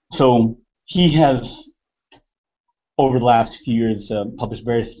 So he has, over the last few years, published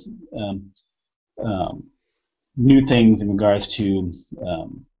various new things in regards to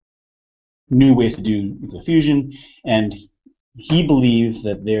new ways to do nuclear fusion, and he believes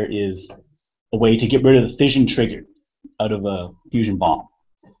that there is a way to get rid of the fission trigger out of a fusion bomb.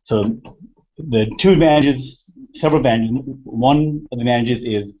 So the several advantages. One of the advantages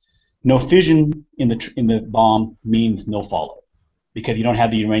is no fission in the bomb means no fallout, because you don't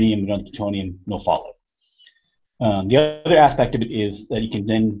have the uranium, you don't have the plutonium, no fallout. The other aspect of it is that you can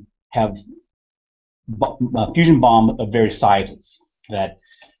then have a fusion bomb of various sizes, that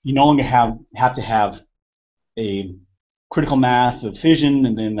you no longer have to have a critical mass of fission,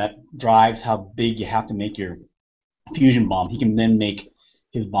 and then that drives how big you have to make your fusion bomb. He can then make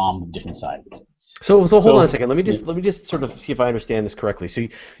his bomb of different sizes. So hold on a second. Let me just sort of see if I understand this correctly. So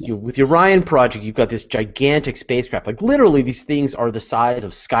you with the Orion project, you've got this gigantic spacecraft. Like literally, these things are the size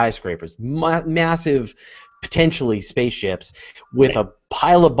of skyscrapers, massive, potentially spaceships with a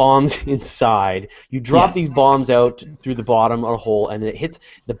pile of bombs inside. You drop these bombs out through the bottom of a hole, and it hits.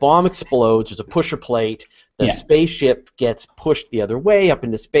 The bomb explodes. There's a pusher plate. The spaceship gets pushed the other way up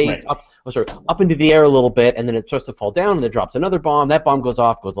into space, up into the air a little bit, and then it starts to fall down, and it drops another bomb. That bomb goes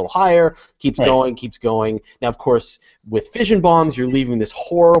off, goes a little higher, keeps going. Now, of course, with fission bombs, you're leaving this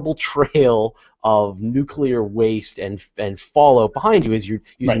horrible trail of nuclear waste and fallout behind you as you're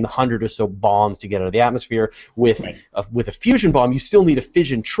using the 100 or so bombs to get out of the atmosphere. With a fusion bomb, you still need a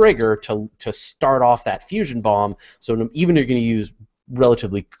fission trigger to start off that fusion bomb. So even if you're going to use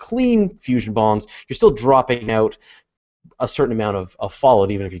relatively clean fusion bombs, you're still dropping out a certain amount of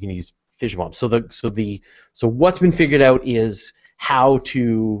fallout, even if you can use fission bombs. So what's been figured out is how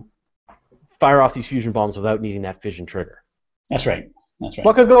to fire off these fusion bombs without needing that fission trigger. That's right. That's right.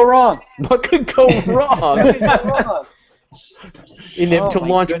 What could go wrong? What could go wrong? To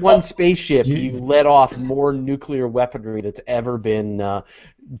launch one spaceship, you let off more nuclear weaponry that's ever been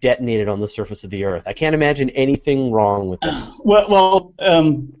detonated on the surface of the Earth. I can't imagine anything wrong with this. Well,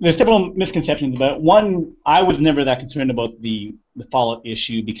 there's several misconceptions about it. One, I was never that concerned about the fallout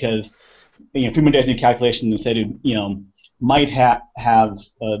issue because Freeman did a calculation and said it might have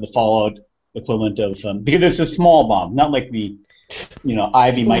the fallout equivalent of because it's a small bomb, not like the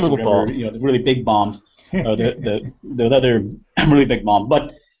Ivy might whatever, the really big bombs. Or the other really big bombs,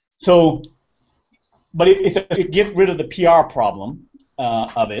 but it gets rid of the PR problem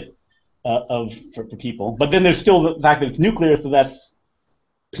of it for people. But then there's still the fact that it's nuclear, so that's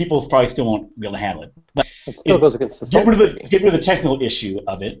people probably still won't be able to handle it. But it still goes against the get rid of the technical issue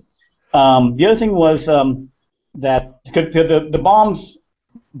of it. The other thing was that because the bombs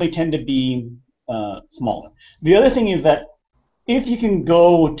they tend to be smaller. The other thing is that if you can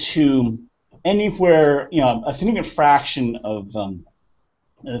go to anywhere, a significant fraction of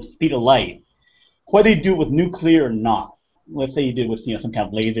the speed of light, whether you do it with nuclear or not, let's say you did it with some kind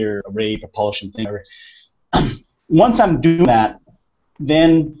of laser array propulsion thing, or once I'm doing that,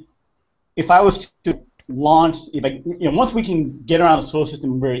 then if I was to launch, once we can get around the solar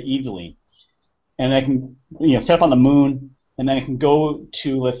system very easily, and I can set up on the moon, and then I can go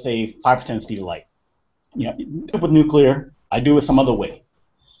to, let's say, 5% speed of light. Do it with nuclear, I do it some other way.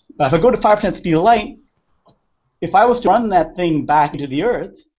 But if I go to 5% speed of light, if I was to run that thing back into the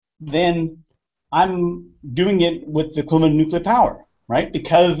Earth, then I'm doing it with the equivalent of nuclear power, right?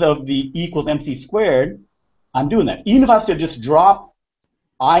 Because of the E equals mc squared, I'm doing that. Even if I was to just drop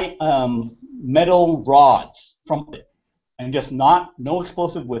metal rods from it and just no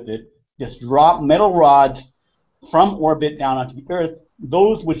explosive with it, just drop metal rods from orbit down onto the Earth,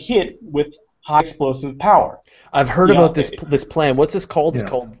 those would hit with high explosive power. I've heard about this plan. What's this called? Yeah. It's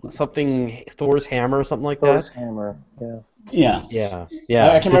called something Thor's hammer or something like Thor's that. hammer. Yeah. Yeah. Yeah.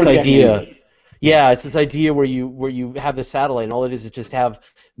 I It's can this remember the idea. name. Yeah, it's this idea where you have the satellite and all it is just have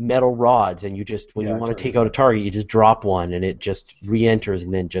metal rods and you just when you want to take out a target you just drop one and it just re-enters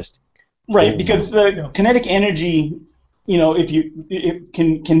and then just Right, because the kinetic energy, if it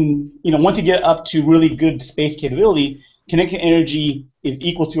can once you get up to really good space capability, kinetic energy is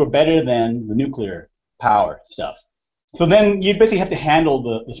equal to or better than the nuclear power stuff. So then you basically have to handle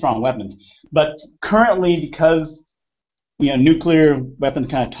the strong weapons. But currently, because nuclear weapons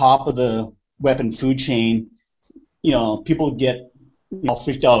kind of top of the weapon food chain, people get all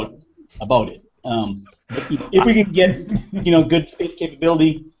freaked out about it. But if we can get good space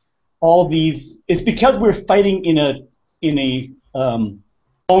capability, all these it's because we're fighting in a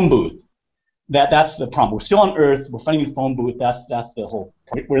phone booth. That's the problem. We're still on Earth. We're fighting in a phone booth. That's the whole.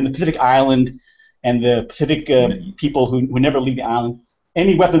 We're in the Pacific Island, and the Pacific people who never leave the island.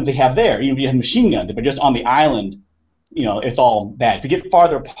 Any weapons they have there, you have machine guns. If they're just on the island, it's all bad. If you get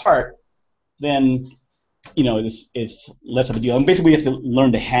farther apart, then it's less of a deal. And basically, we have to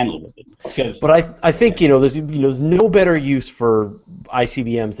learn to handle it. But I think there's no better use for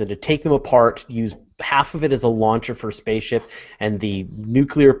ICBMs than to take them apart, use half of it as a launcher for a spaceship, and the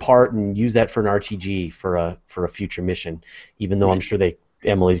nuclear part, and use that for an RTG for a future mission. Even though I'm sure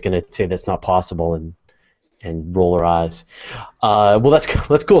Emily's going to say that's not possible and roll her eyes. Well, that's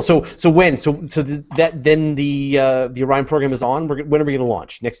cool. So then the Orion program is on. When are we going to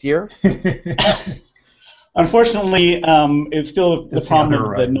launch? Next year? Unfortunately, it's still the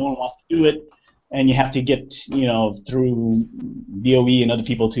problem that no one wants to do it, and you have to get through DOE and other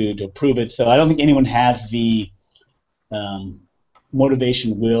people to approve it. So I don't think anyone has the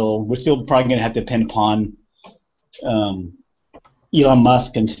motivation. We're still probably going to have to depend upon Elon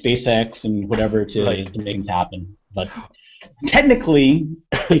Musk and SpaceX and whatever to make things happen. But technically,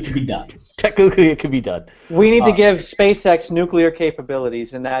 it could be done. Technically, it could be done. We need to give SpaceX nuclear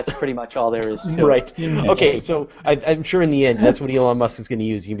capabilities, and that's pretty much all there is to it. Right. Okay, so I'm sure in the end, that's what Elon Musk is going to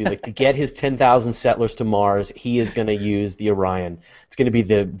use. He's going to be like, to get his 10,000 settlers to Mars, he is going to use the Orion. It's going to be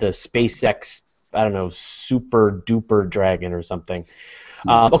the SpaceX, I don't know, super duper dragon or something.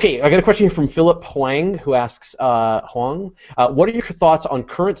 Okay, I got a question here from Philip Wang, who asks, Huang, what are your thoughts on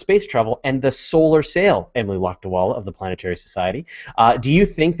current space travel and the solar sail, Emily Lakdawalla of the Planetary Society? Do you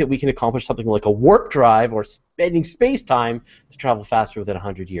think that we can accomplish something like a warp drive or bending space-time to travel faster within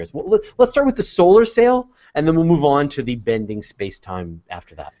 100 years? Well, let's start with the solar sail, and then we'll move on to the bending space-time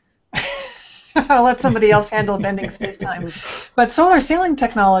after that. I'll let somebody else handle bending space-time. But solar sailing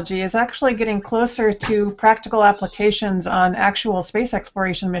technology is actually getting closer to practical applications on actual space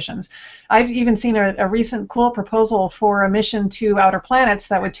exploration missions. I've even seen a recent cool proposal for a mission to outer planets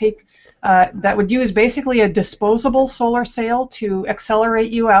that would use basically a disposable solar sail to accelerate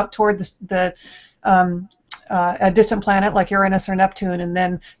you out toward a distant planet like Uranus or Neptune, and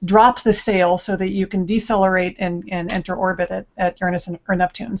then drop the sail so that you can decelerate and enter orbit at Uranus or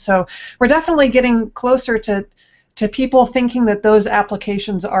Neptune. So we're definitely getting closer to people thinking that those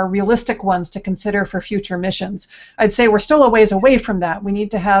applications are realistic ones to consider for future missions. I'd say we're still a ways away from that. We need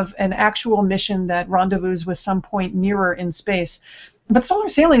to have an actual mission that rendezvous with some point nearer in space. But solar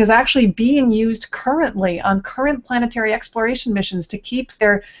sailing is actually being used currently on current planetary exploration missions to keep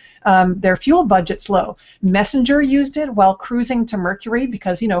their fuel budgets low. Messenger used it while cruising to Mercury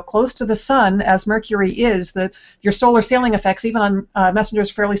because, close to the sun as Mercury is, your solar sailing effects, even on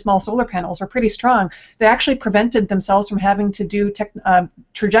Messenger's fairly small solar panels, are pretty strong. They actually prevented themselves from having to do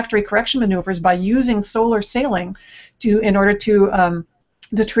trajectory correction maneuvers by using solar sailing in order to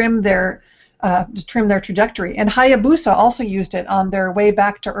trim their trajectory. And Hayabusa also used it on their way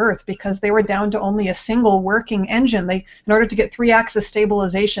back to Earth because they were down to only a single working engine. In order to get 3-axis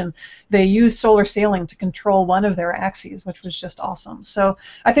stabilization, they used solar sailing to control one of their axes, which was just awesome. So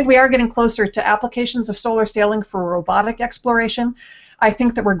I think we are getting closer to applications of solar sailing for robotic exploration. I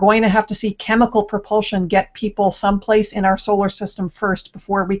think that we're going to have to see chemical propulsion get people someplace in our solar system first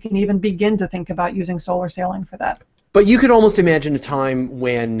before we can even begin to think about using solar sailing for that. But you could almost imagine a time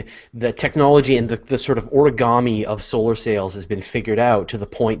when the technology and the sort of origami of solar sails has been figured out to the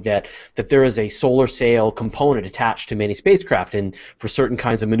point that there is a solar sail component attached to many spacecraft, and for certain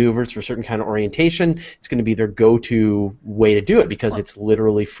kinds of maneuvers, for certain kind of orientation, it's going to be their go-to way to do it because it's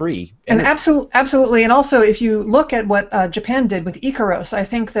literally free. And absolutely, and also if you look at what Japan did with Icaros, I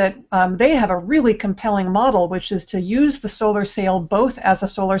think that they have a really compelling model, which is to use the solar sail both as a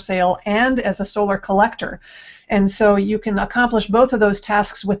solar sail and as a solar collector. And so you can accomplish both of those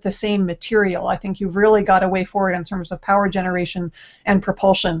tasks with the same material. I think you've really got a way forward in terms of power generation and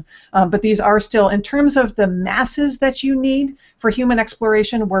propulsion. But these are still, in terms of the masses that you need for human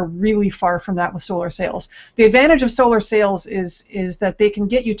exploration, we're really far from that with solar sails. The advantage of solar sails is that they can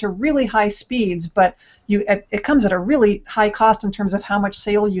get you to really high speeds, but it comes at a really high cost in terms of how much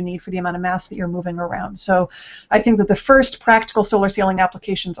sail you need for the amount of mass that you're moving around. So I think that the first practical solar sailing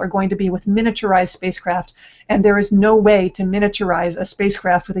applications are going to be with miniaturized spacecraft, and there is no way to miniaturize a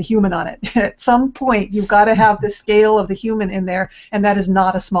spacecraft with a human on it. At some point, you've got to have the scale of the human in there, and that is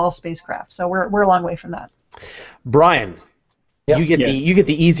not a small spacecraft. So we're a long way from that. Brian, Yep. you get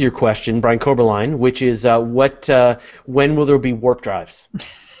the easier question, Brian Koberlein, which is when will there be warp drives?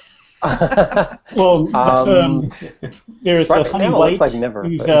 Well, there's Sonny White, like never,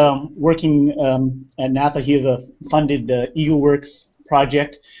 who's working at NASA. He has a funded EagleWorks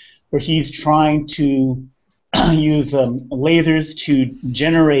project where he's trying to use lasers to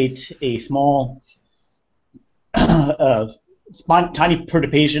generate a small, tiny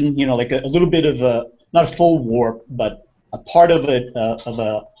perturbation. You know, like a little bit of not a full warp, but a part of it of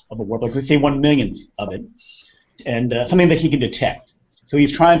a warp, like let's say 1/1,000,000th of it, and something that he can detect. So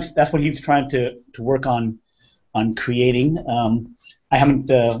he's trying. That's what he's trying to work on creating. I haven't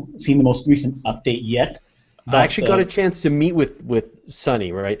seen the most recent update yet. But, I actually got a chance to meet with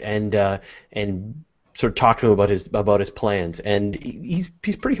Sonny, right, and sort of talk to him about his plans, and he's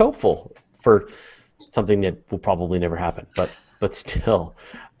pretty hopeful for something that will probably never happen, but still.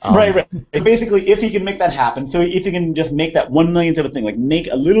 Right. Basically, if he can make that happen, so if he can just make that 1/1,000,000th of a thing, like make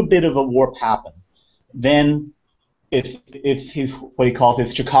a little bit of a warp happen, then it's his what he calls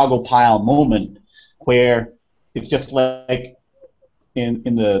his Chicago pile moment, where it's just like in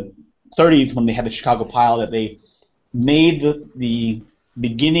the 30s when they had the Chicago pile, that they made the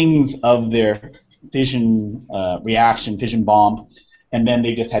beginnings of their fission reaction, fission bomb, and then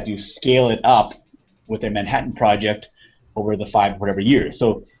they just had to scale it up with their Manhattan Project over the 5 whatever years.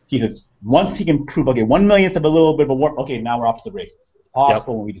 So he says once he can prove, okay, 1/1,000,000th of a little bit of a warp, okay, now we're off to the races. It's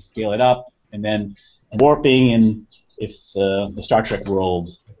possible when we just scale it up, and then warping, and it's the Star Trek world.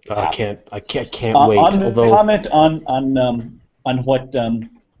 I can't wait. On the comment on what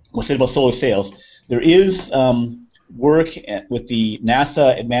was said about solar sails, there is work with the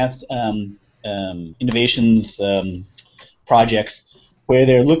NASA Advanced Innovations projects where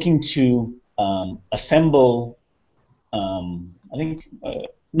they're looking to assemble, I think,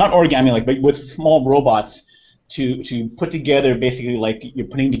 not origami-like, but with small robots to put together, basically like you're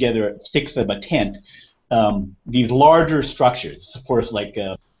putting together sticks of a tent, these larger structures. For like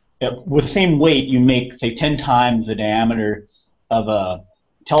with the same weight, you make, say, 10 times the diameter of a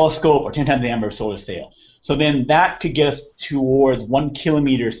telescope or 10 times the diameter of a solar sail. So then that could get us towards 1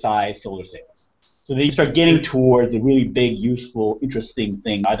 kilometer size solar sails. So they start getting towards the really big, useful, interesting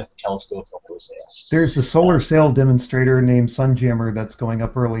thing, either for telescopes or solar sails. There's a solar sail demonstrator named Sunjammer that's going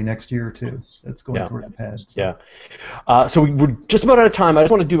up early next year too. That's going toward the pads. Yeah. So we're just about out of time. I just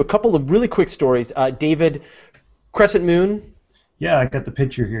want to do a couple of really quick stories. David, Crescent Moon. Yeah, I got the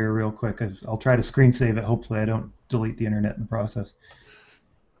picture here real quick. I'll try to screen save it. Hopefully I don't delete the internet in the process.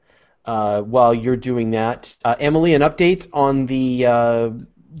 While you're doing that, Emily, an update on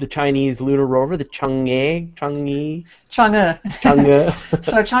the Chinese lunar rover, the Chang'e.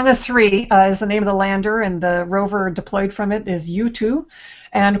 So Chang'e 3 is the name of the lander, and the rover deployed from it is U2.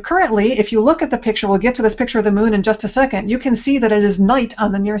 And currently, if you look at the picture, we'll get to this picture of the moon in just a second, you can see that it is night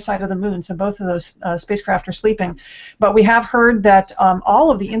on the near side of the moon, so both of those spacecraft are sleeping. But we have heard that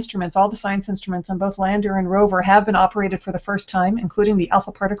all of the instruments, all the science instruments on both lander and rover have been operated for the first time, including the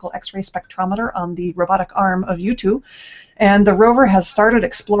alpha particle X-ray spectrometer on the robotic arm of U2. And the rover has started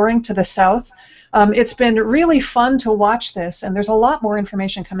exploring to the south. It's been really fun to watch this, and there's a lot more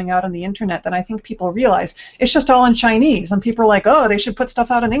information coming out on the internet than I think people realize. It's just all in Chinese, and people are like, oh, they should put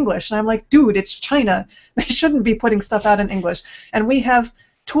stuff out in English. And I'm like, dude, it's China. They shouldn't be putting stuff out in English. And we have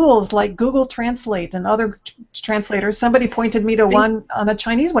tools like Google Translate and other translators. Somebody pointed me to one on a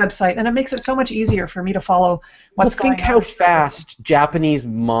Chinese website, and it makes it so much easier for me to follow what's going on. Think how fast Japanese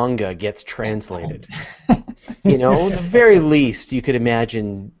manga gets translated. You know, the very least, you could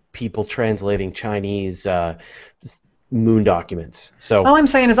imagine people translating Chinese moon documents. So all I'm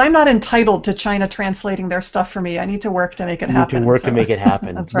saying is I'm not entitled to China translating their stuff for me. I need to work to make it happen. You need to work to make it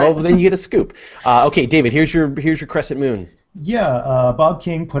happen. That's right. Well, then you get a scoop. Okay, David, here's your Crescent Moon. Yeah, Bob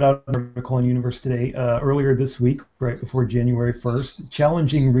King put out an article in Universe Today earlier this week, right before January 1st,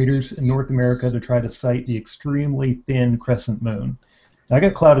 challenging readers in North America to try to cite the extremely thin Crescent Moon. Now, I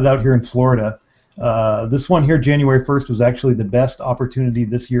got clouded out here in Florida. This one here, January 1st, was actually the best opportunity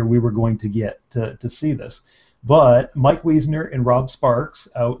this year we were going to get to see this. But Mike Wiesner and Rob Sparks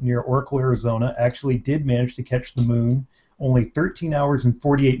out near Oracle, Arizona, actually did manage to catch the moon only 13 hours and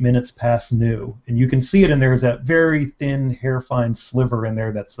 48 minutes past new. And you can see it in there is that very thin, hair-fine sliver in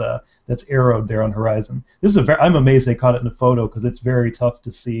there that's arrowed there on horizon. This is I'm amazed they caught it in a photo because it's very tough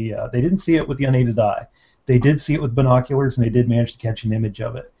to see. They didn't see it with the unaided eye. They did see it with binoculars, and they did manage to catch an image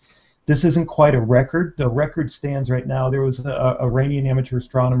of it. This isn't quite a record. The record stands right now. There was a Iranian amateur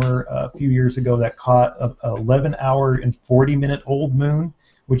astronomer a few years ago that caught an 11-hour and 40-minute old moon,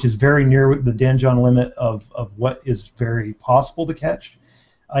 which is very near the Danjon limit of what is very possible to catch.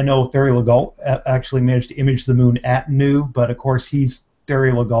 I know Thierry Legault actually managed to image the moon at new, but of course he's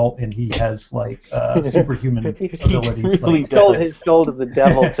Thierry Legault and he has like superhuman abilities. He sold his soul to the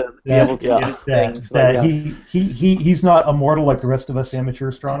devil to be able to do things. He's not immortal like the rest of us amateur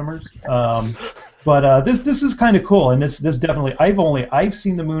astronomers. But this is kind of cool, and this definitely I've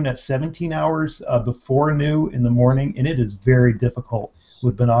seen the moon at 17 hours before new in the morning, and it is very difficult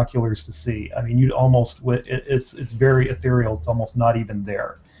with binoculars to see. I mean, it's very ethereal. It's almost not even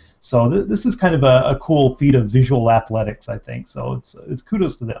there. So this is kind of a cool feat of visual athletics, I think. So it's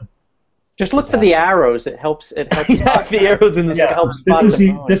kudos to them. Just look for the arrows. It helps. Yeah, the arrows in the sky. Helps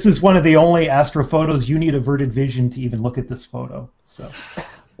this is one of the only astrophotos you need averted vision to even look at this photo. So.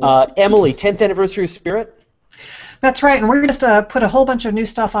 Emily, 10th anniversary of Spirit? That's right, and we're just put a whole bunch of new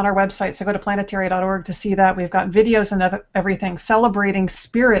stuff on our website, so go to planetary.org to see that. We've got videos and everything celebrating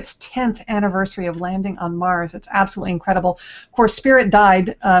Spirit's 10th anniversary of landing on Mars. It's absolutely incredible. Of course, Spirit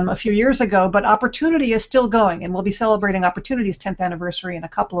died a few years ago, but Opportunity is still going, and we'll be celebrating Opportunity's 10th anniversary in a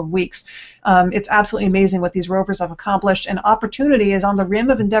couple of weeks. It's absolutely amazing what these rovers have accomplished, and Opportunity is on the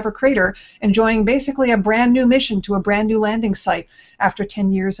rim of Endeavour Crater, enjoying basically a brand new mission to a brand new landing site after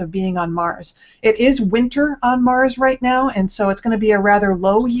 10 years of being on Mars. It is winter on Mars right now, and so it's going to be a rather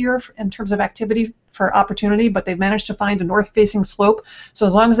low year in terms of activity for Opportunity, but they've managed to find a north-facing slope. So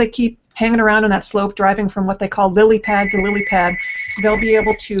as long as they keep hanging around on that slope, driving from what they call lily pad to lily pad, they'll be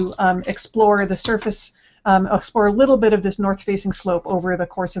able to explore the surface, explore a little bit of this north-facing slope over the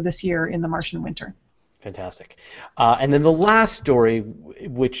course of this year in the Martian winter. Fantastic. And then the last story,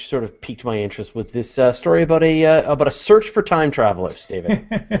 which sort of piqued my interest, was this story about a search for time travelers, David.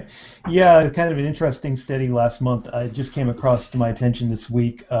 Yeah, kind of an interesting study last month. I just came across to my attention this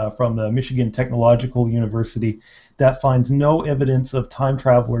week from the Michigan Technological University that finds no evidence of time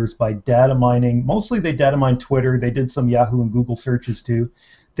travelers by data mining. Mostly they data mined Twitter. They did some Yahoo and Google searches too.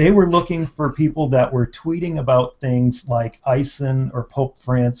 They were looking for people that were tweeting about things like Ison or Pope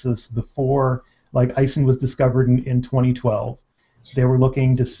Francis before. Like Ison was discovered in 2012. They were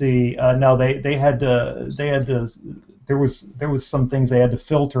looking to see. Now there was some things they had to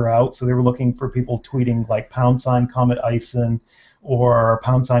filter out. So they were looking for people tweeting like # Comet Ison or #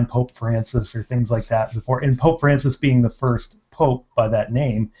 Pope Francis or things like that before. And Pope Francis being the first pope by that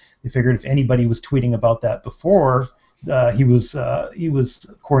name, they figured if anybody was tweeting about that before. He was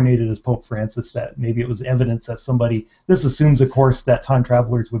coronated as Pope Francis, that maybe it was evidence that somebody. This assumes, of course, that time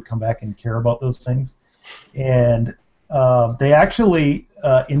travelers would come back and care about those things, and they actually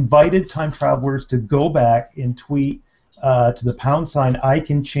invited time travelers to go back and tweet to the # I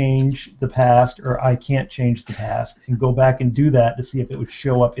can change the past or I can't change the past, and go back and do that to see if it would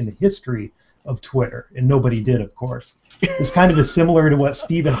show up in the history of Twitter, and nobody did, of course. It's kind of is similar to what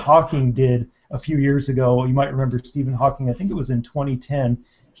Stephen Hawking did a few years ago. You might remember Stephen Hawking, I think it was in 2010,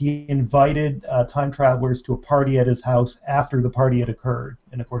 he invited time travelers to a party at his house after the party had occurred,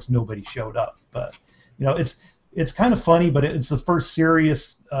 and of course nobody showed up. But it's kind of funny, but it's the first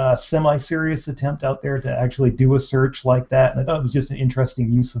serious, semi-serious attempt out there to actually do a search like that, and I thought it was just an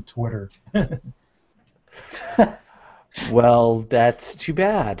interesting use of Twitter. Well, that's too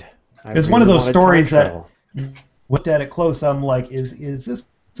bad. It's one of those stories that looked at it close. I'm like, is this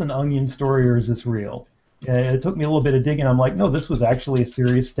an Onion story or is this real? And it took me a little bit of digging. I'm like, no, this was actually a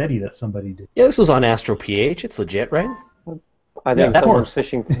serious study that somebody did. Yeah, this was on Astro PH. It's legit, right? I think someone's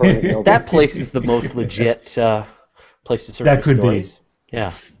fishing for it. That place is the most legit place to search that for could stories. Be.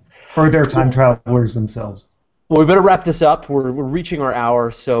 Yeah. Or they're time travelers themselves. Well, we better wrap this up. We're reaching our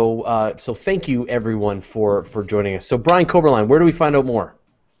hour, so thank you everyone for joining us. So Brian Koberlein, where do we find out more?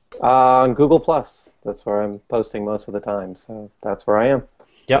 On Google+. That's where I'm posting most of the time. So that's where I am.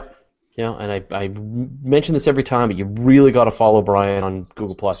 Yep. Yeah, and I mention this every time, but you really got to follow Brian on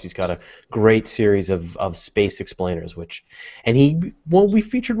Google+. He's got a great series of space explainers, and we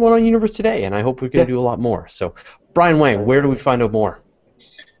featured one on Universe Today, and I hope we can do a lot more. So, Brian Wang, where do we find out more?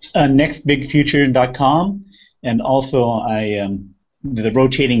 Nextbigfuture.com, and also the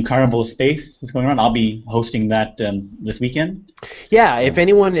rotating Carnival of Space is going on. I'll be hosting that this weekend. Yeah, so. If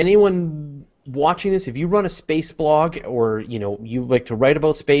anyone watching this, if you run a space blog, or you like to write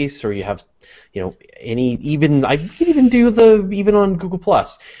about space, or you have even on Google+,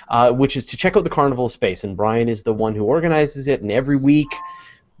 which is to check out the Carnival of Space, and Brian is the one who organizes it, and every week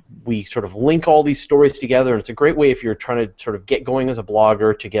we sort of link all these stories together, and it's a great way if you're trying to sort of get going as a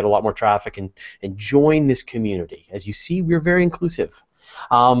blogger to get a lot more traffic and join this community. As you see, we're very inclusive.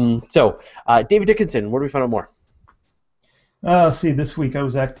 David Dickinson, where do we find out more? See, this week I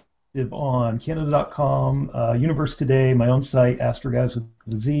was active on Canada.com, Universe Today, my own site, Astrogaz with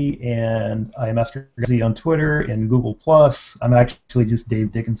a Z, and I am Astrogaz on Twitter and Google+. I'm actually just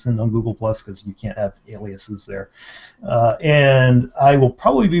Dave Dickinson on Google+, because you can't have aliases there. And I will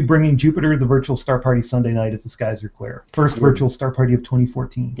probably be bringing Jupiter, the virtual star party, Sunday night if the skies are clear. First virtual star party of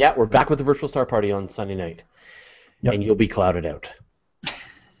 2014. Yeah, we're back with the virtual star party on Sunday night. Yep. And you'll be clouded out.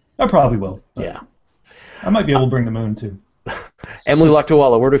 I probably will. Yeah. I might be able to bring the moon, too. Emily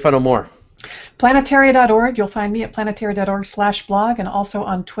Lakdawalla, where do we find out more? Planetary.org. You'll find me at planetary.org/blog, and also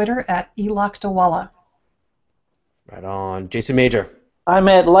on Twitter at elakdawalla. Right on. Jason Major. I'm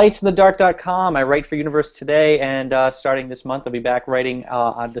at lightsinthedark.com. I write for Universe Today, and starting this month, I'll be back writing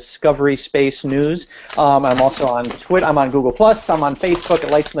on Discovery Space News. I'm also on Twitter. I'm on Google+. I'm on Facebook at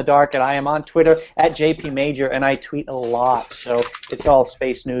Lights in the Dark, and I am on Twitter at JP Major, and I tweet a lot. So it's all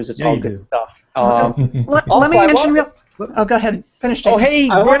space news. It's all good stuff. Let me mention real. Oh, go ahead. Finish, Jason. Oh, hey,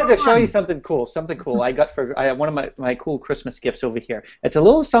 I wanted to show you something cool. I got one of my cool Christmas gifts over here. It's a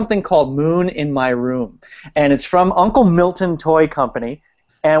little something called Moon in My Room, and it's from Uncle Milton Toy Company.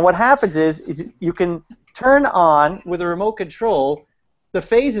 And what happens is you can turn on with a remote control the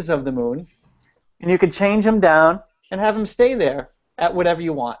phases of the moon, and you can change them down and have them stay there at whatever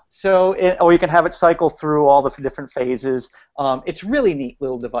you want. So, or you can have it cycle through all the different phases. It's a really neat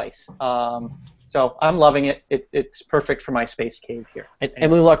little device. So I'm loving it. It's perfect for my space cave here. And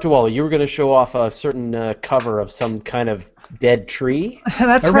Emily Lakdawalla, you were going to show off a certain cover of some kind of dead tree.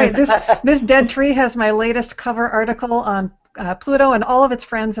 That's right. This dead tree has my latest cover article on Pluto and all of its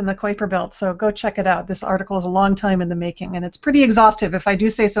friends in the Kuiper Belt. So go check it out. This article is a long time in the making, and it's pretty exhaustive, if I do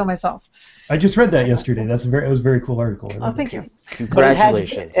say so myself. I just read that yesterday. It was a very cool article. Oh, thank you.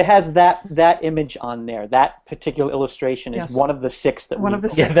 Congratulations. It has that image on there. That particular illustration is one of the 6 that one of the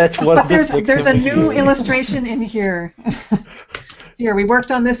 6. Yeah, that's one of the 6. There's a new illustration in here. Here, we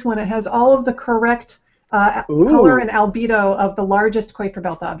worked on this one. It has all of the correct color and albedo of the largest Kuiper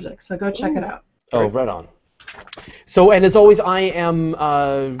Belt objects. So go check it out. Oh, right on. So, and as always, I am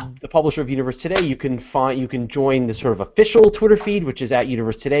the publisher of Universe Today. You can join the sort of official Twitter feed, which is at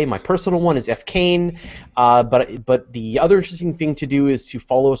Universe Today. My personal one is Cain. But the other interesting thing to do is to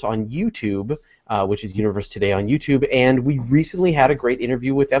follow us on YouTube, which is Universe Today on YouTube. And we recently had a great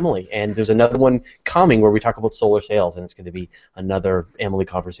interview with Emily, and there's another one coming where we talk about solar sails, and it's going to be another Emily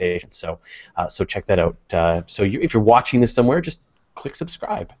conversation. So check that out. If you're watching this somewhere, just click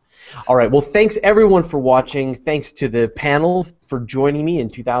subscribe. All right. Well, thanks everyone for watching. Thanks to the panel for joining me in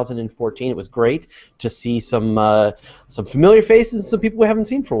 2014. It was great to see some familiar faces and some people we haven't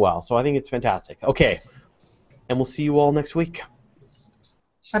seen for a while. So I think it's fantastic. Okay. And we'll see you all next week.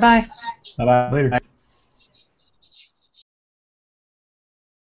 Bye-bye. Bye-bye. Later.